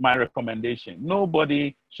my recommendation.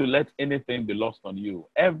 Nobody should let anything be lost on you.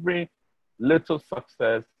 Every little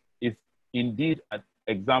success is indeed an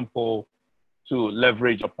example to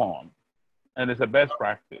leverage upon, and it's a best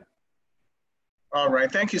practice. All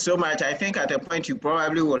right, thank you so much. I think at a point you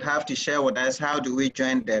probably will have to share with us how do we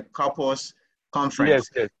join the couples conference.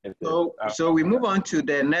 Yes. So we move on to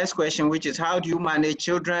the next question, which is how do you manage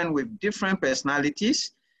children with different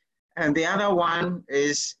personalities And the other one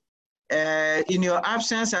is, in your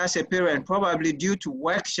absence as a parent, probably due to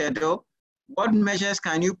work schedule, what measures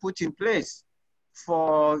can you put in place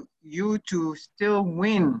for you to still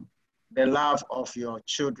win the love of your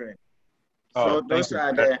children? So those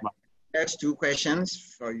are the next two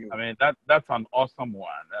questions for you. I mean, that's an awesome one.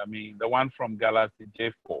 I mean, the one from Galaxy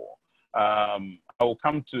J4. I will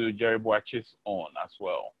come to Jerry Boachi's own as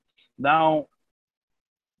well. Now,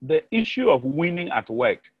 the issue of winning at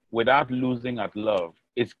work without losing at love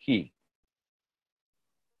is key.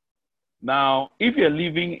 Now, if you're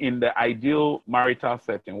living in the ideal marital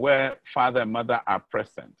setting where father and mother are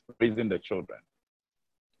present, raising the children,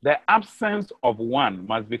 the absence of one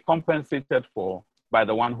must be compensated for by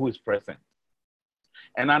the one who is present.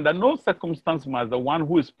 And under no circumstance must the one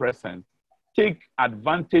who is present take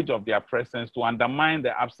advantage of their presence to undermine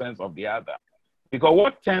the absence of the other. Because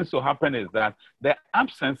what tends to happen is that the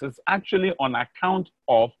absence is actually on account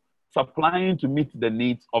of supplying to meet the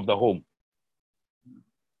needs of the home.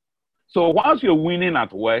 So whilst you're winning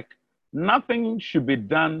at work, nothing should be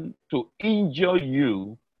done to injure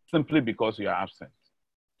you simply because you are absent.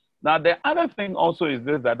 Now, the other thing also is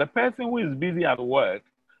this, that the person who is busy at work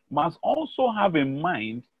must also have in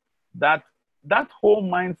mind that that whole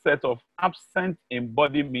mindset of absent in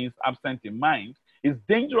body means absent in mind is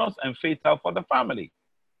dangerous and fatal for the family.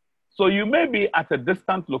 So you may be at a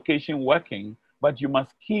distant location working, but you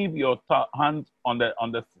must keep your hands on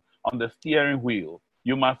the steering wheel.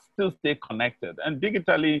 You must still stay connected. And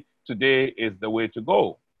digitally today is the way to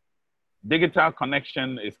go. Digital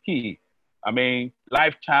connection is key. I mean,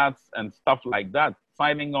 live chats and stuff like that,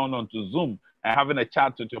 signing on onto Zoom and having a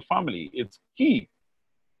chat with your family, it's key.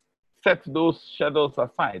 Set those schedules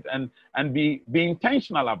aside and be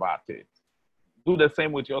intentional about it. Do the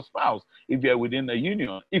same with your spouse if you're within a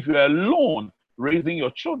union. If you're alone raising your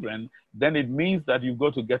children, then it means that you've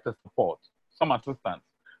got to get a support, some assistance.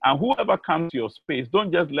 And whoever comes to your space,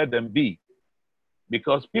 don't just let them be,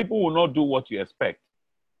 because people will not do what you expect.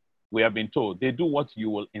 We have been told they do what you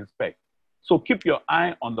will inspect. So keep your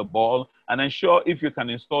eye on the ball and ensure if you can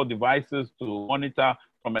install devices to monitor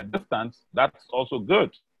from a distance, that's also good.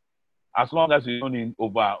 As long as you don't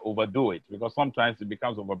overdo it, because sometimes it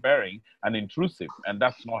becomes overbearing and intrusive, and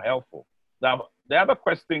that's not helpful. Now, the other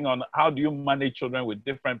question on how do you manage children with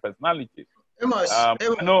different personalities? Amos, I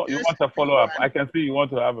know you want a follow-up. I can see you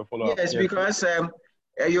want to have a follow-up. Yes, because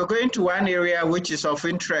you're going to one area which is of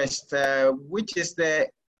interest, which is the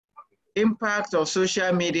impact of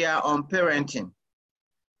social media on parenting.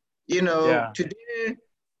 You know, today,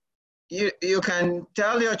 you can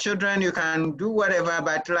tell your children, you can do whatever,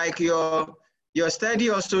 but like your study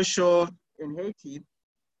also showed in Haiti,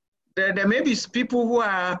 there may be people who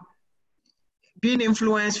are being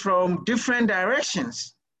influenced from different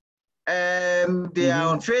directions. They are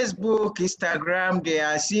on Facebook, Instagram, they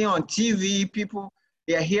are seeing on TV, people,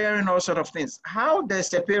 they are hearing all sorts of things. How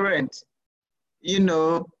does a parent, you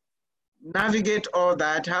know, navigate all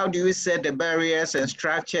that? How do you set the barriers and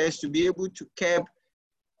structures to be able to keep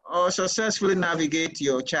or successfully navigate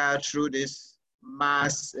your child through this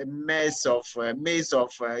maze of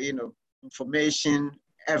you know, information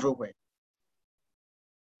everywhere?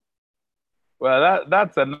 Well,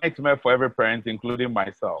 that's a nightmare for every parent, including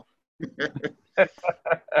myself.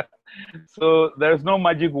 So there's no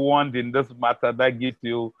magic wand in this matter that gives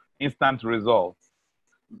you instant results.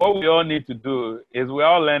 What we all need to do is we're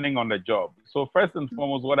all learning on the job. So first and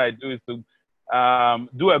foremost, what I do is to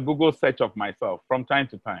do a Google search of myself from time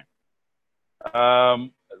to time.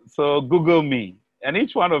 So Google me, and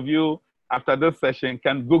each one of you after this session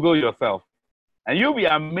can Google yourself, and you'll be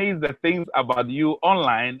amazed at things about you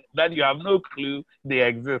online that you have no clue they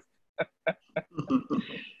exist.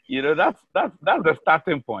 You know, that's the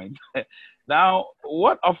starting point. Now,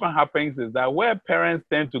 what often happens is that where parents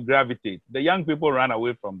tend to gravitate, the young people run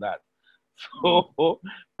away from that. So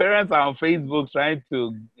parents are on Facebook trying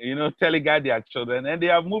to, you know, teleguide their children, and they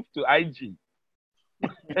have moved to IG.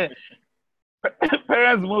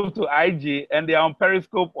 Parents move to IG and they are on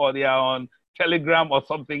Periscope or they are on Telegram or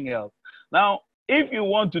something else. Now, if you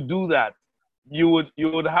want to do that, you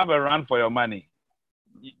would have a run for your money.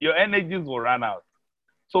 Your energies will run out.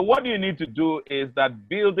 So what you need to do is that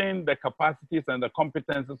building the capacities and the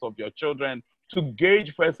competences of your children to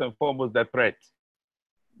gauge first and foremost the threat.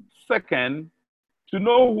 Second, to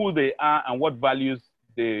know who they are and what values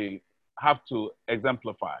they have to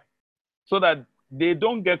exemplify so that they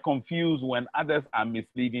don't get confused when others are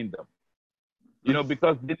misleading them. You know,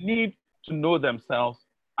 because they need to know themselves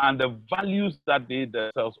and the values that they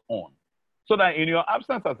themselves own. So that in your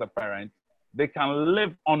absence as a parent, they can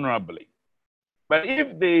live honorably. But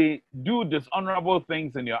if they do dishonorable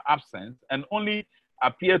things in your absence and only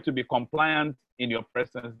appear to be compliant in your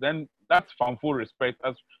presence, then that's from full respect,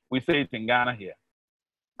 as we say it in Ghana here.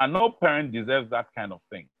 And no parent deserves that kind of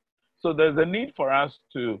thing. So there's a need for us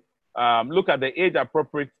to look at the age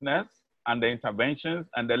appropriateness and the interventions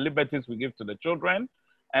and the liberties we give to the children.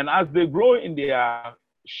 And as they grow in their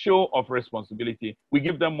show of responsibility, we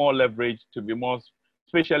give them more leverage to be more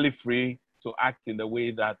spatially free to act in the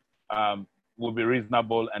way that will be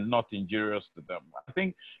reasonable and not injurious to them. I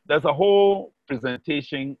think there's a whole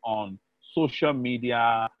presentation on social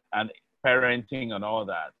media and parenting and all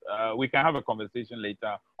that. We can have a conversation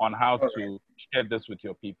later on how to share this with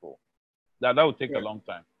your people. That will take a long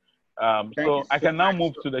time. So I can now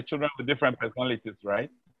move to the children with different personalities,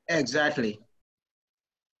 right? Exactly.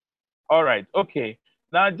 All right, okay.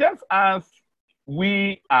 Now, just as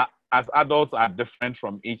we are, as adults are different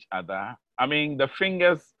from each other, I mean, the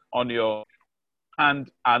fingers on your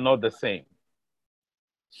hand are not the same.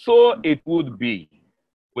 So it would be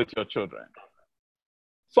with your children.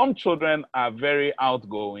 Some children are very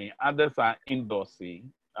outgoing, others are indoorsy.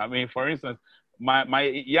 I mean, for instance, my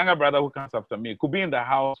younger brother who comes after me could be in the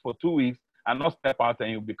house for 2 weeks and not step out and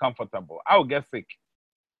he'll be comfortable. I'll get sick.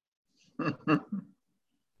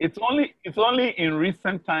 It's only in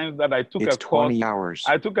recent times that I took a course. 20 hours.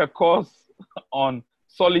 I took a course on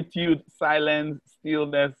solitude, silence,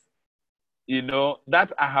 stillness, you know,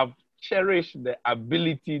 that I have cherished the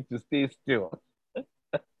ability to stay still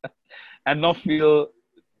and not feel,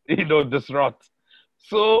 you know, disrupt.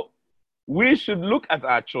 So we should look at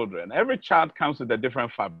our children. Every child comes with a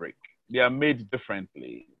different fabric. They are made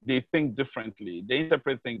differently. They think differently. They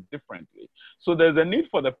interpret things differently. So there's a need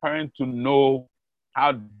for the parent to know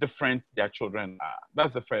how different their children are.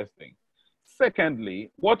 That's the first thing.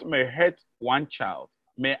 Secondly, what may hurt one child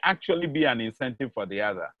may actually be an incentive for the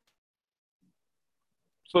other.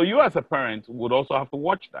 So you as a parent would also have to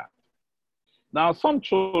watch that. Now, some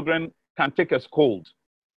children can take a scold.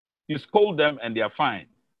 You scold them and they are fine.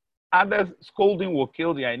 Others, scolding will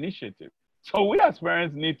kill their initiative. So we as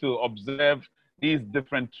parents need to observe these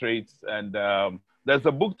different traits. And there's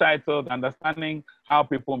a book titled Understanding How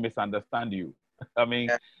People Misunderstand You. I mean,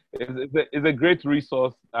 it's a great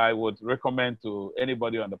resource I would recommend to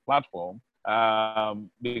anybody on the platform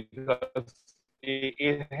because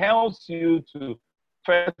it helps you to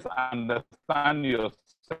first understand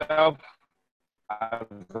yourself as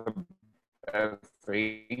a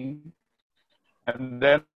person, and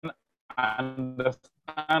then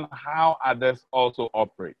understand how others also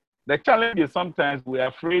operate. The challenge is sometimes we're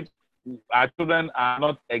afraid our children are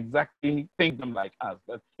not exactly thinking like us,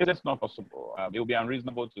 but it is not possible. It will be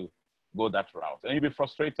unreasonable to go that route, and you'll be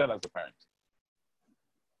frustrated as a parent.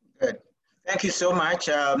 Good. Thank you so much.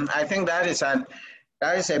 I think that is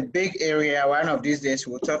a big area. One of these days,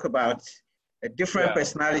 we'll talk about the different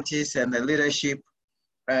personalities and the leadership,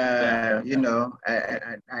 you know,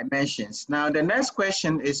 dimensions. Now, the next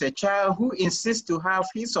question is a child who insists to have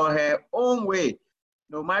his or her own way,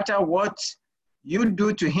 no matter what you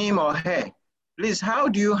do to him or her. Please, how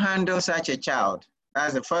do you handle such a child?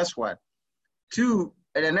 That's the first one. Two,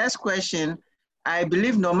 the next question, I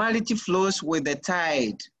believe normality flows with the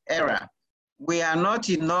tide era. We are not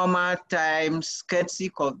in normal times, courtesy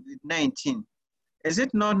COVID-19. Is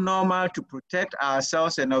it not normal to protect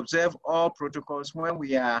ourselves and observe all protocols when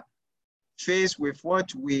we are faced with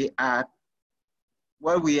what we are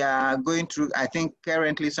going through? I think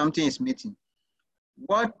currently something is missing.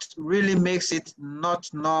 What really makes it not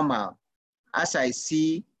normal? As I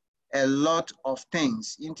see a lot of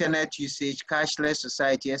things, internet usage, cashless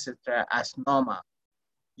society, etc., as normal.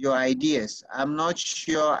 Your ideas. I'm not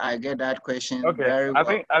sure I get that question very well.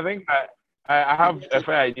 I think I have a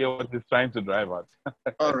fair idea what he's trying to drive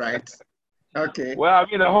at. All right. Okay. Well, I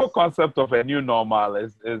mean, the whole concept of a new normal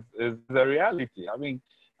is the reality. I mean,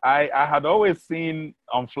 I had always seen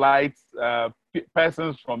on flights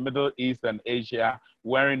persons from Middle East and Asia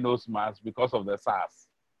wearing nose masks because of the SARS.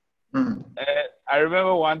 I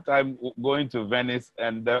remember one time going to Venice,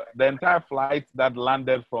 and the entire flight that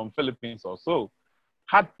landed from Philippines or so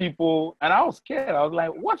had people, and I was scared. I was like,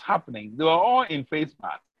 what's happening? They were all in face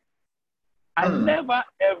masks. I never,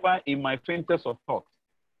 ever in my faintest of thoughts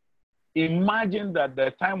imagine that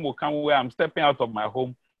the time will come where I'm stepping out of my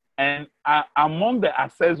home and among the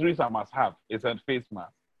accessories I must have is a face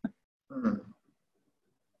mask.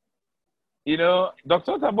 You know,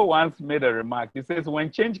 Dr. Tabo once made a remark. He says,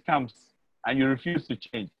 when change comes and you refuse to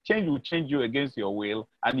change, change will change you against your will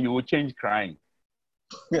and you will change crying.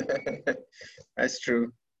 That's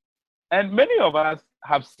true. And many of us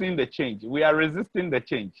have seen the change. We are resisting the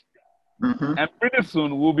change. And pretty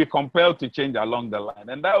soon we'll be compelled to change along the line.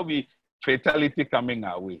 And that will be fatality coming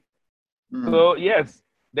our way. So yes,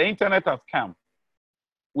 the internet has come.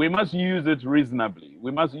 We must use it reasonably.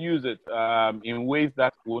 We must use it in ways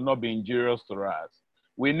that will not be injurious to us.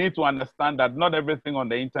 We need to understand that not everything on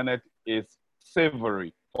the internet is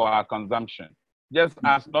savory for our consumption. Just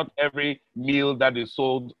as not every meal that is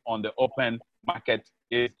sold on the open market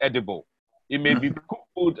is edible. It may be cooked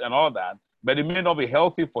food and all that, but it may not be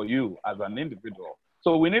healthy for you as an individual.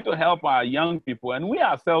 So we need to help our young people, and we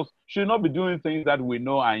ourselves should not be doing things that we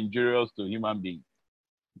know are injurious to human beings.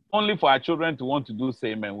 Only for our children to want to do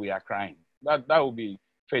same and we are crying. That would be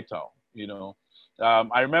fatal, you know.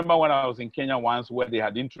 I remember when I was in Kenya once where they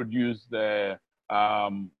had introduced the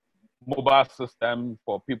mobile system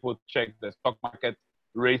for people to check the stock market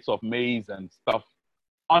rates of maize and stuff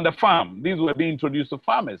on the farm. These were being introduced to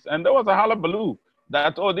farmers. And there was a hullabaloo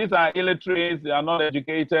that, oh, these are illiterate, they are not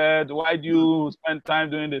educated. Why do you spend time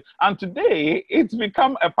doing this? And today, it's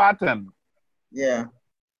become a pattern. Yeah.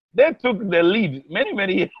 They took the lead many,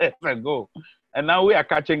 many years ago. And now we are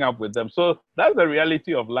catching up with them. So that's the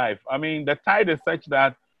reality of life. I mean, the tide is such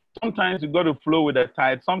that sometimes you got to flow with the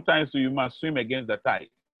tide. Sometimes you must swim against the tide.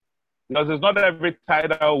 Because it's not every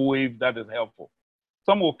tidal wave that is helpful.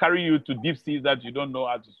 Some will carry you to deep seas that you don't know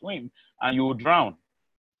how to swim, and you will drown.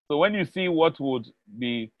 So when you see what would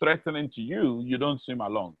be threatening to you, you don't swim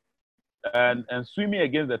along. And swimming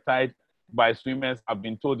against the tide by swimmers, I've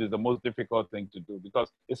been told, is the most difficult thing to do because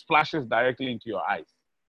it splashes directly into your eyes.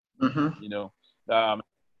 You know,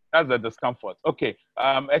 that's the discomfort. Okay,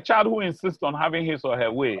 a child who insists on having his or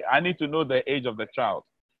her way, I need to know the age of the child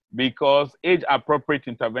because age-appropriate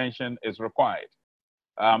intervention is required.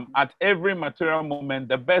 At every material moment,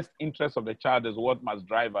 the best interest of the child is what must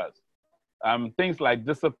drive us. Things like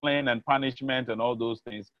discipline and punishment and all those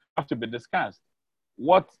things have to be discussed.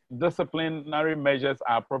 What disciplinary measures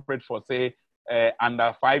are appropriate for, say,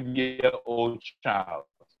 under 5-year-old child?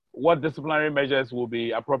 What disciplinary measures will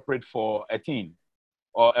be appropriate for a teen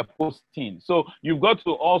or a post-teen? So you've got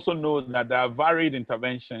to also know that there are varied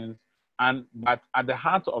interventions, but at the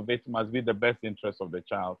heart of it must be the best interest of the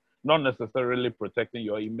child, not necessarily protecting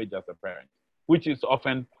your image as a parent, which is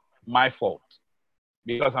often my fault.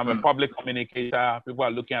 Because I'm a public communicator, people are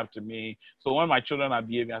looking up to me. So when my children are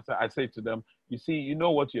behaving, I say to them, you see, you know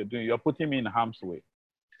what you're doing. You're putting me in harm's way.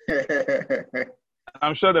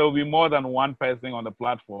 I'm sure there will be more than one person on the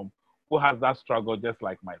platform who has that struggle just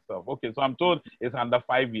like myself. Okay, so I'm told it's under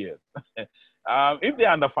 5 years. If they're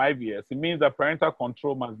under 5 years, it means that parental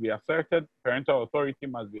control must be asserted, parental authority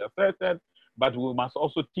must be asserted, but we must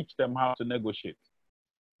also teach them how to negotiate.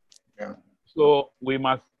 Yeah. So we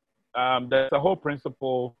must, there's a whole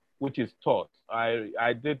principle which is taught.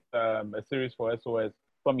 I did a series for SOS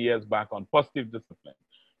some years back on positive discipline.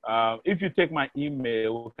 If you take my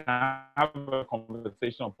email, we can have a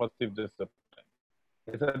conversation on positive discipline.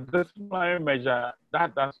 It's a disciplinary measure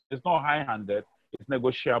that it's not high-handed, it's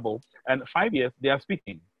negotiable. And 5 years, they are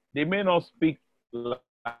speaking. They may not speak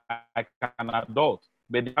like an adult,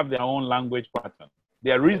 but they have their own language pattern.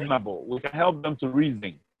 They are reasonable. We can help them to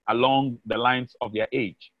reason along the lines of their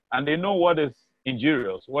age. And they know what is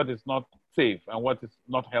injurious, what is not safe, and what is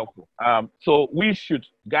not helpful. So we should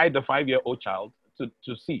guide the 5-year-old child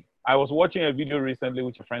to see. I was watching a video recently,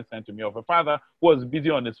 which a friend sent to me, of a father who was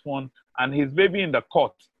busy on his phone, and his baby in the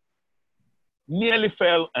cot nearly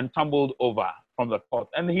fell and tumbled over from the cot.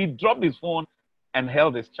 And he dropped his phone and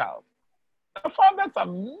held his child. I found that's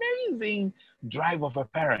amazing drive of a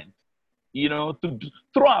parent, you know, to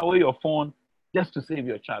throw away your phone just to save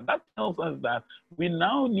your child. That tells us that we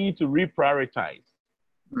now need to reprioritize.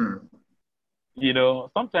 You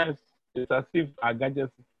know, sometimes it's as if our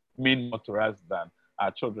gadgets mean more to us than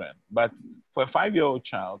our children. But for a 5-year-old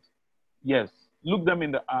child, yes, look them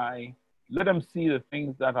in the eye, let them see the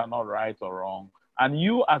things that are not right or wrong. And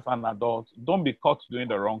you as an adult, don't be caught doing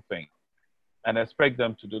the wrong thing and expect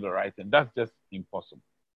them to do the right thing. That's just impossible.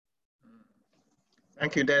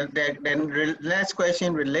 Thank you. Then last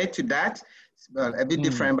question relate to that. Well, a bit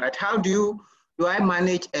different, but how do I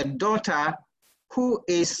manage a daughter who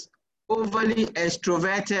is overly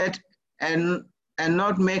extroverted and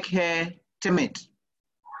not make her timid?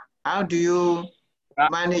 How do you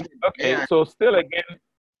manage? Okay, Yeah. so still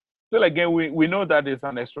again, we know that it's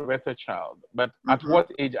an extroverted child, but at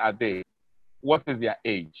what age are they? What is their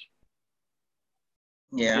age?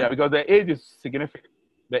 Yeah, because the age is significant.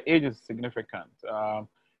 The age is significant.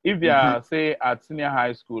 If they are, say, at senior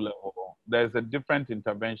high school level, there's a different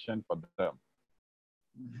intervention for them.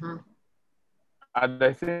 At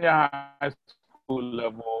the senior high school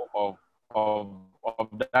level of of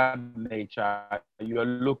that nature, you're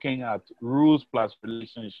looking at rules plus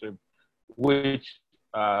relationship, which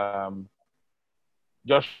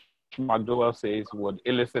Josh McDowell says would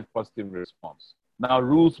elicit positive response. Now,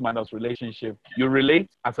 rules minus relationship, you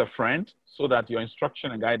relate as a friend so that your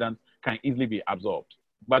instruction and guidance can easily be absorbed.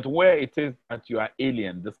 But where it is that you are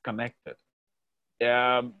alien, disconnected,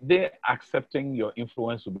 they accepting your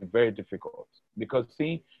influence will be very difficult. Because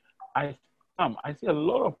see, I see a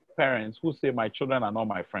lot of parents who say my children are not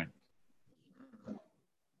my friends.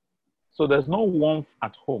 So there's no warmth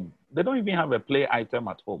at home. They don't even have a play item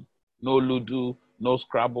at home. No Ludo, no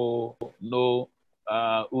Scrabble, no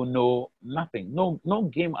Uno, nothing. No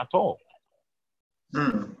game at all.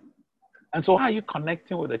 And so how are you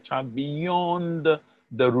connecting with a child beyond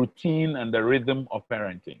the routine and the rhythm of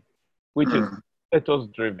parenting, which is status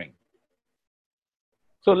driven?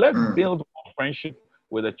 So let's build more friendship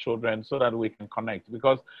with the children so that we can connect,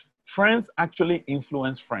 because friends actually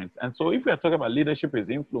influence friends. And so if we are talking about leadership is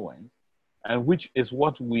influence, and which is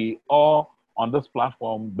what we all on this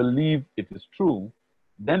platform believe it is true,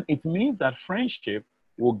 then it means that friendship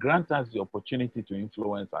will grant us the opportunity to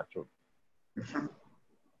influence our children.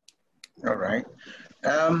 All right.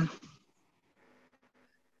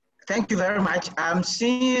 Thank you very much. I'm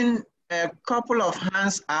seeing a couple of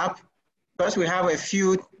hands up. Because we have a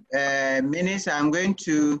few minutes, I'm going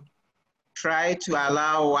to try to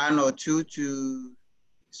allow one or two to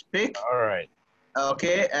speak. All right.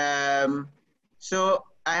 Okay. So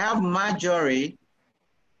I have Marjorie.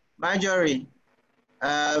 Marjorie,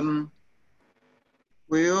 are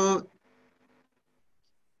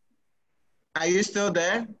you still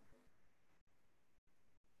there?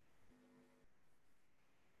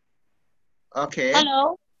 Okay.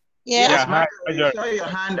 Hello. Yes, hi, Marjorie, I saw your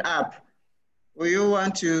hand up. Will you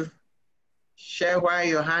want to share why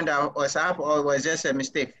your hand was up, or was just a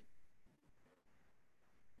mistake?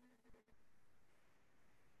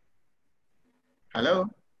 Hello?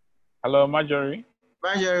 Hello, Marjorie.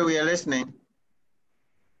 Marjorie, we are listening.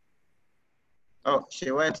 Oh,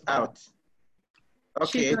 she went out.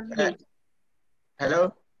 Okay.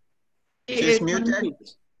 Hello? She's muted.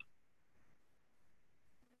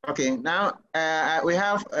 Okay, now we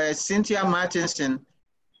have Cynthia Martinson.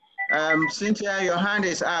 Cynthia, your hand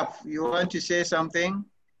is up. You want to say something?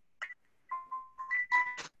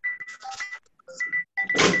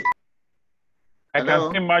 I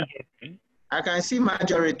can see Marjorie. I can see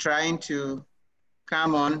Marjorie trying to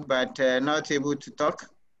come on, but not able to talk.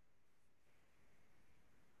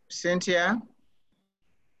 Cynthia?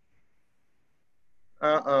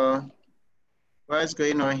 Uh-oh. What's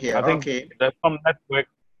going on here? I think okay. There's some network.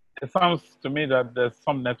 It sounds to me that there's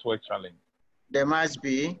some network challenge. There must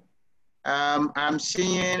be. I'm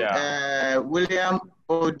seeing William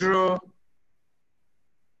Odro.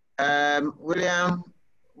 William,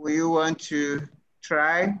 will you want to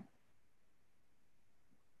try?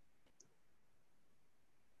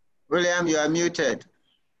 William, you are muted.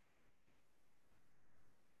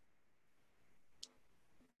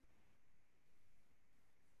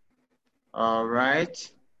 All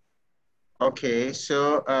right. Okay,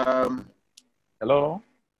 so hello?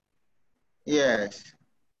 Yes.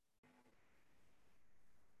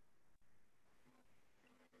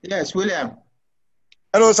 Yes, William.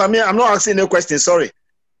 Hello, Samir. I'm not asking no question. Sorry.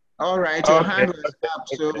 All right, your hand was up,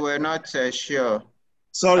 so we're not sure.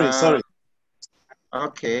 Sorry.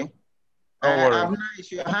 Okay. Abina,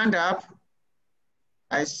 is your hand up?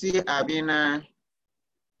 I see Abina,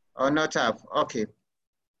 or not up. Okay.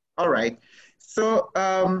 All right. So,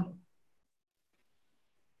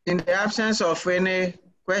 in the absence of any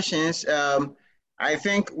questions, I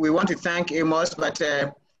think we want to thank Amos, but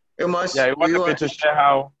Amos, you wanted me to share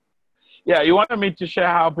how. Yeah, you wanted me to share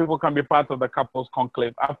how people can be part of the couples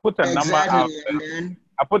conclave. I put a number out there.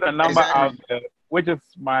 I put a number out there, which is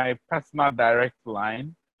my personal direct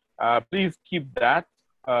line. Please keep that.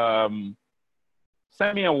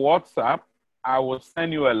 Send me a WhatsApp. I will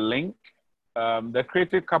send you a link. The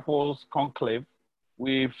Creative Couples Conclave.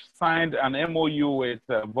 We've signed an MOU with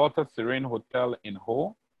Volta Serene Hotel in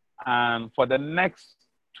Ho. And for the next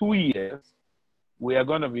 2 years, we are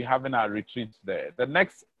going to be having our retreats there. The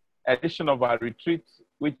next edition of our retreat,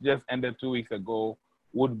 which just ended 2 weeks ago,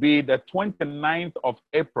 would be the 29th of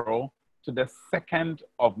April to the 2nd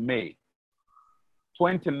of May.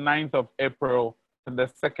 29th of April to the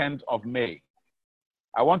 2nd of May.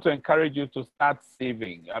 I want to encourage you to start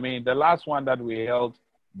saving. I mean, the last one that we held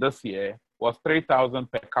this year was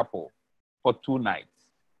 3,000 per couple for 2 nights.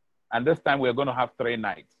 And this time we're going to have 3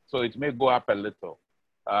 nights. So it may go up a little.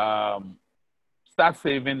 Start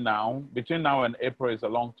saving now. Between now and April is a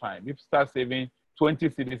long time. If you start saving 20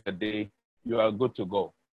 cedis a day, you are good to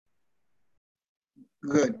go.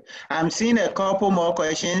 Good. I'm seeing a couple more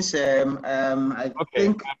questions. I Okay,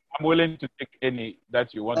 think I'm willing to take any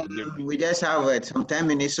that you want to give me. we just have some 10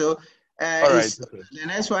 minutes. So All right. Okay. the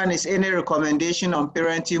next one is any recommendation on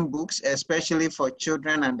parenting books, especially for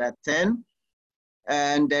children under 10?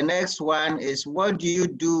 And the next one is, what do you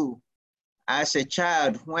do as a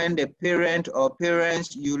child when the parent or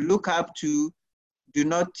parents you look up to do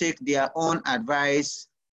not take their own advice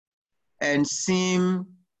and seem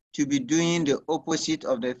to be doing the opposite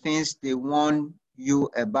of the things they warn you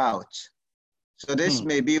about? So this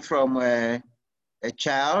may be from a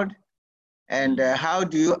child. And how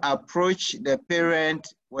do you approach the parent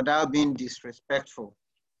without being disrespectful?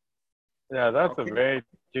 Yeah, that's a very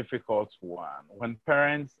difficult one. When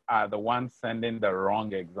parents are the ones sending the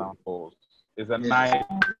wrong examples, it's a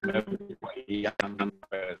nightmare for a young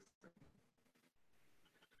person.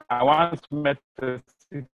 I once met a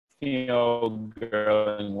 16-year-old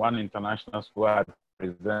girl in one international school I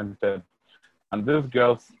presented, and this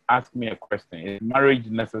girl asked me a question: is marriage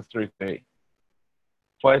necessary today?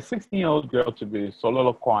 For a 16-year-old girl to be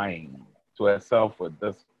soliloquying to herself with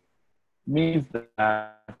this means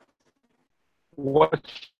that what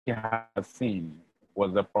she has seen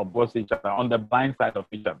was the proposed each other on the blind side of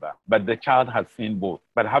each other, but the child has seen both,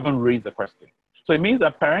 but haven't raised the question. So it means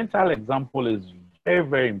that parental example is very,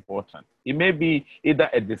 very important. It may be either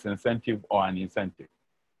a disincentive or an incentive.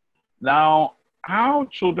 Now, how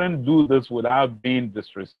children do this without being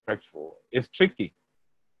disrespectful is tricky.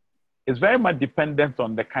 It's very much dependent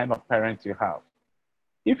on the kind of parents you have.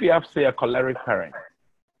 If you have, say, a choleric parent,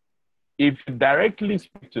 if you directly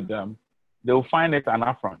speak to them, they'll find it an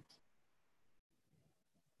affront.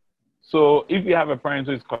 So if you have a parent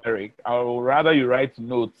who is choleric, I would rather you write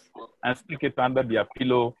notes and stick it under their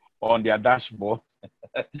pillow or on their dashboard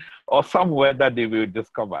or somewhere that they will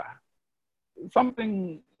discover.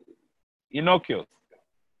 Something innocuous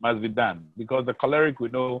must be done, because the choleric, we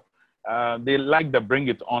know, they like the bring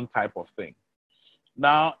it on type of thing.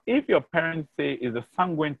 Now, if your parents say is a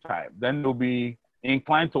sanguine type, then they'll be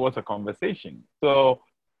inclined towards a conversation. So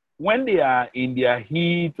when they are in their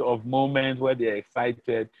heat of moments where they're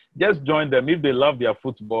excited, just join them. If they love their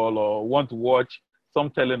football or want to watch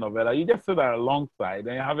some telenovela, you just sit there alongside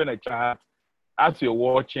and you're having a chat as you're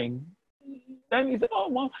watching. Then you say, oh,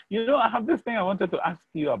 well, you know, I have this thing I wanted to ask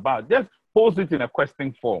you about. Just pose it in a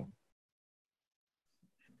question form.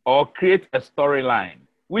 Or create a storyline,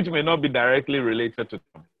 which may not be directly related to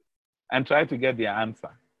them, and try to get their answer.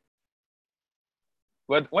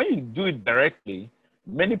 But when you do it directly,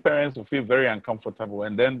 many parents will feel very uncomfortable,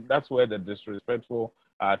 and then that's where the disrespectful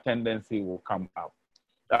tendency will come out.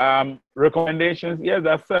 Recommendations, yes,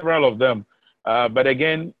 there are several of them. But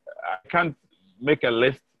again, I can't make a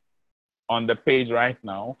list on the page right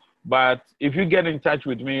now. But if you get in touch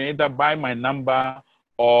with me, either by my number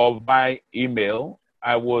or by email,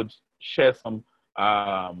 I would share some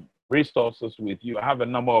resources with you. I have a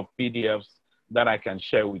number of PDFs that I can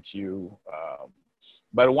share with you.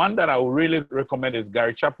 But one that I would really recommend is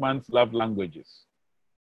Gary Chapman's Love Languages.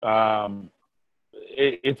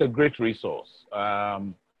 It's a great resource.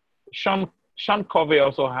 Sean Covey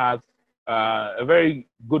also has a very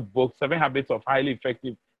good book, 7 Habits of Highly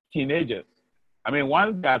Effective Teenagers. I mean,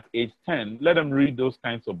 once they're at age 10, let them read those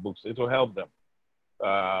kinds of books. It will help them.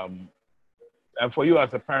 And for you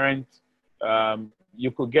as a parent,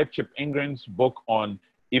 you could get Chip Ingram's book on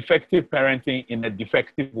effective parenting in a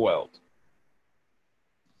defective world.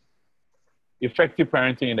 Effective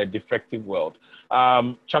parenting in a defective world.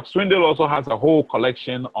 Chuck Swindoll also has a whole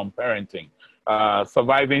collection on parenting,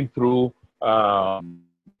 surviving through, from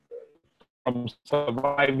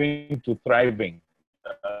surviving to thriving.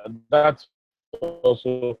 That's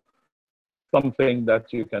also something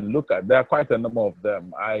that you can look at. There are quite a number of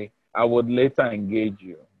them. I would later engage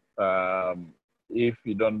you. If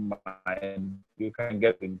you don't mind, you can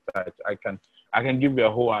get in touch. I can give you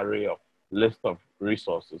a whole array of list of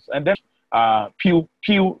resources. And then Pew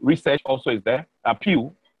Research also is there.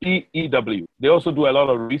 Pew, P-E-W. They also do a lot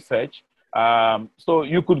of research. So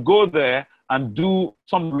you could go there and do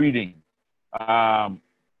some reading on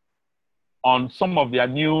some of their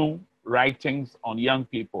new writings on young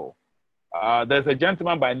people. There's a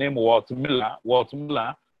gentleman by the name Walt Miller. Walt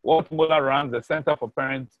Miller runs the Center for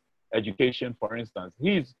Parent Education, for instance.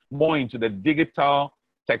 He's more into the digital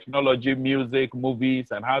technology, music, movies,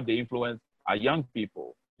 and how they influence our young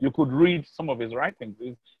people. You could read some of his writings.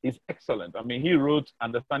 It's excellent. I mean, he wrote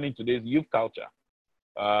Understanding Today's Youth Culture.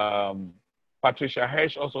 Patricia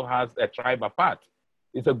Hirsch also has A Tribe Apart.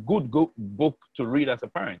 It's a good book to read as a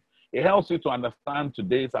parent. It helps you to understand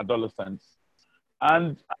today's adolescents.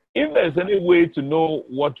 And If there's any way to know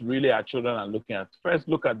what really our children are looking at, first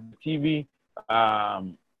look at the TV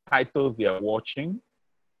titles they are watching,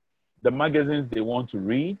 the magazines they want to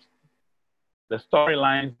read, the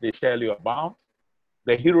storylines they tell you about,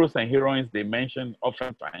 the heroes and heroines they mention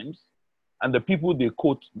oftentimes, and the people they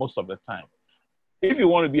quote most of the time. If you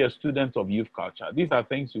want to be a student of youth culture, these are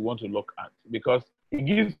things you want to look at because it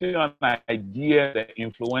gives you an idea of the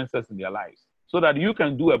influences in their lives so that you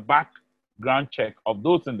can do a background check of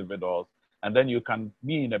those individuals and then you can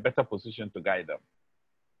be in a better position to guide them.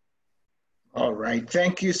 All right,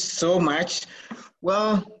 thank you so much.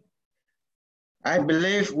 Well, I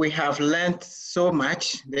believe we have learned so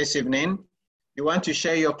much this evening. You want to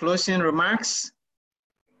share your closing remarks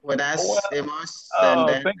with us, Amos?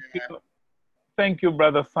 Thank you. Thank you,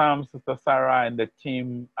 Brother Sam, Sister Sarah, and the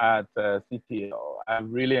team at CTL. I've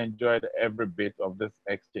really enjoyed every bit of this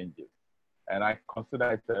exchanges. And I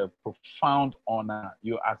consider it a profound honor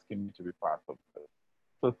you asking me to be part of this.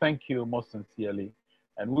 So thank you most sincerely.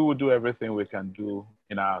 And we will do everything we can do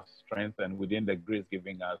in our strength and within the grace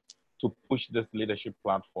giving us to push this leadership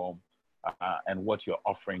platform and what you're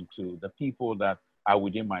offering to the people that are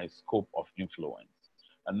within my scope of influence.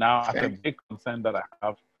 And now, as a big concern that I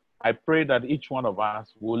have, I pray that each one of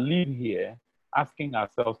us will leave here asking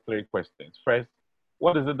ourselves 3 questions. First,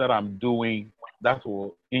 what is it that I'm doing that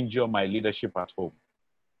will injure my leadership at home?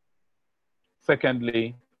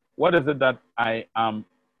 Secondly, what is it that I am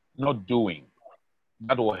not doing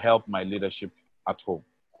that will help my leadership at home,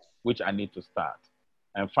 which I need to start?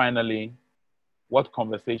 And finally, what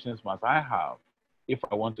conversations must I have if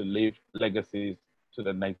I want to leave legacies to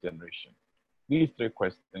the next generation? These 3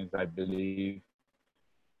 questions, I believe,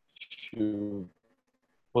 should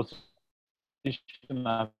position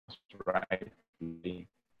us rightly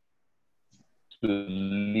to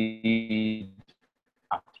lead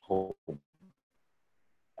at home.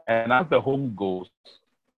 And as the home goes,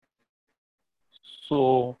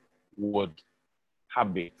 so would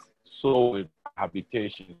habits, so would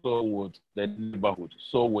habitation, so would the neighborhood,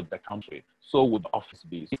 so would the country, so would the office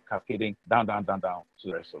be, cascading down to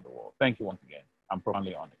the rest of the world. Thank you once again. I'm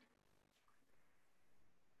profoundly honored.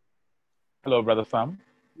 Hello, Brother Sam.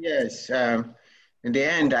 Yes. In the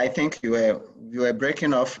end, I think you were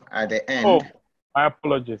breaking off at the end. Oh, my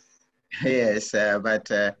apologies. Yes, but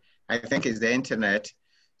I think it's the internet.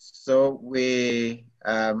 So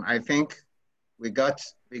I think we got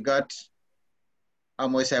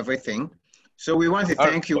almost everything. So we want to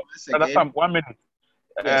thank you once again. Sam, 1 minute.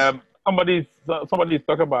 Yes. Somebody's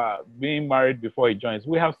talking about being married before he joins.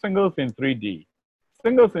 We have singles in 3D.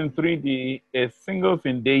 Singles in 3D is singles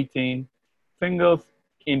in dating, singles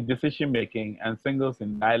in decision making, and singles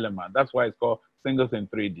in dilemma. That's why it's called singles in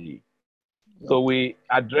 3D. So we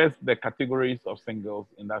address the categories of singles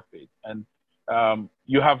in that stage, and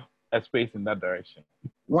you have a space in that direction.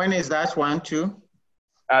 When is that one too?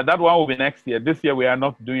 That one will be next year. This year we are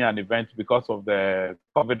not doing an event because of the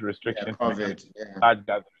COVID restrictions. Yeah, COVID, yeah. Large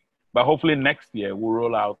gathering. But hopefully next year we'll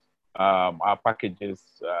roll out our packages,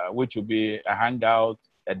 which will be a hangout,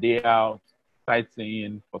 a day out,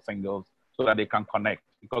 sightseeing for singles, so that they can connect.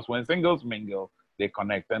 Because when singles mingle, they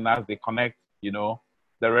connect, and as they connect, you know,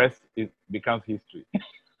 the rest becomes history.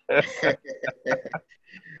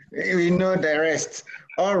 We know the rest.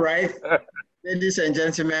 All right, ladies and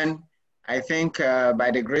gentlemen, I think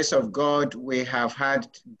by the grace of God, we have had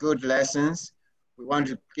good lessons. We want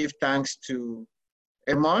to give thanks to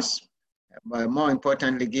Amos, but more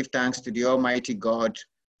importantly, give thanks to the Almighty God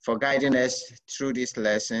for guiding us through these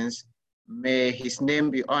lessons. May His name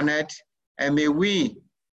be honored, and may we,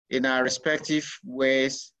 in our respective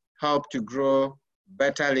ways, help to grow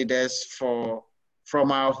better leaders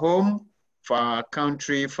from our home, for our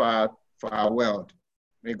country, for our world.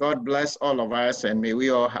 May God bless all of us, and may we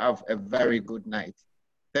all have a very good night.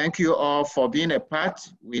 Thank you all for being a part.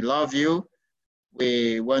 We love you.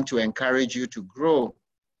 We want to encourage you to grow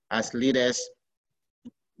as leaders.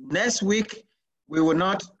 Next week, we will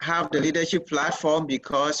not have the leadership platform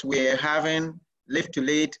because we're having Live to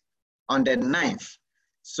Lead on the 9th.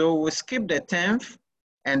 So we'll skip the 10th,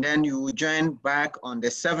 and then you will join back on the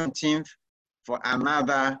 17th for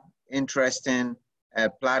another interesting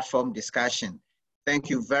platform discussion. Thank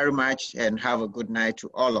you very much, and have a good night to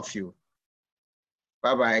all of you.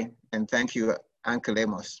 Bye-bye, and thank you, Uncle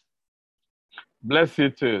Amos. Bless you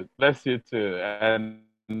too. Bless you too. And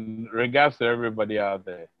regards to everybody out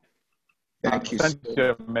there. Thank you. Send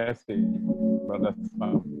your message, Brother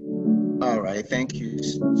Sam. All right, thank you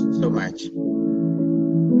so much.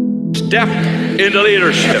 Step into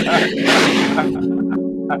leadership.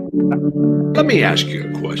 Let me ask you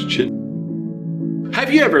a question.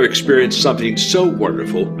 Have you ever experienced something so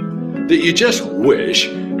wonderful that you just wish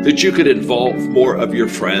that you could involve more of your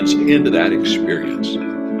friends into that experience.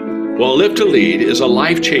 Well, Live to Lead is a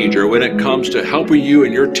life changer when it comes to helping you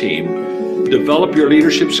and your team develop your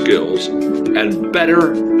leadership skills and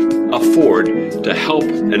better afford to help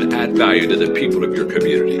and add value to the people of your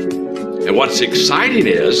community. And what's exciting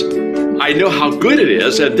is, I know how good it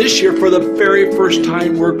is, and this year for the very first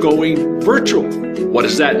time we're going virtual. What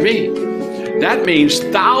does that mean? That means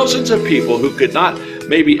thousands of people who could not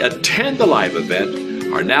maybe attend the live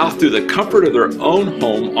event are now, through the comfort of their own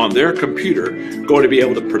home on their computer, going to be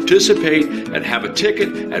able to participate and have a ticket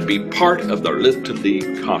and be part of the Live to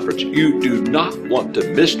Lead conference. You do not want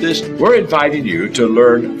to miss this. We're inviting you to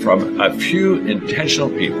learn from a few intentional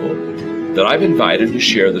people that I've invited to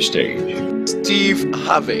share the stage. Steve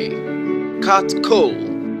Harvey, Kat Cole,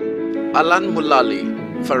 Alan Mulally,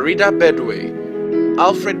 Farida Bedway,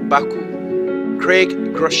 Alfred Baku, Craig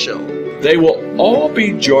Groeschel. They will all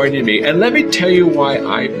be joining me, and let me tell you why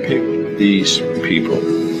I picked these people.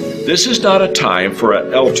 This is not a time for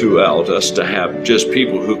an L2L, just to have just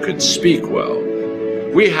people who can speak well.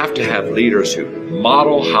 We have to have leaders who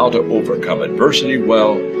model how to overcome adversity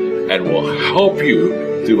well and will help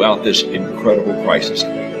you throughout this incredible crisis.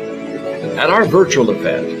 At our virtual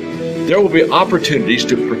event, there will be opportunities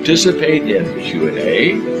to participate in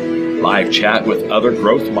Q&A, live chat with other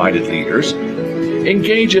growth-minded leaders,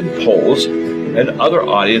 engage in polls and other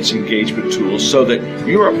audience engagement tools so that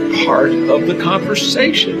you're a part of the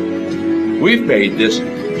conversation. We've made this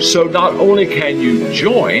so not only can you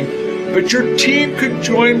join, but your team could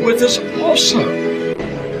join with us also.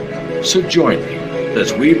 So join me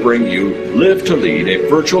as we bring you Live to Lead, a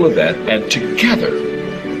virtual event, and together,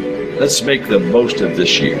 let's make the most of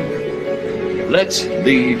this year. Let's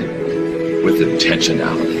lead with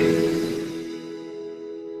intentionality.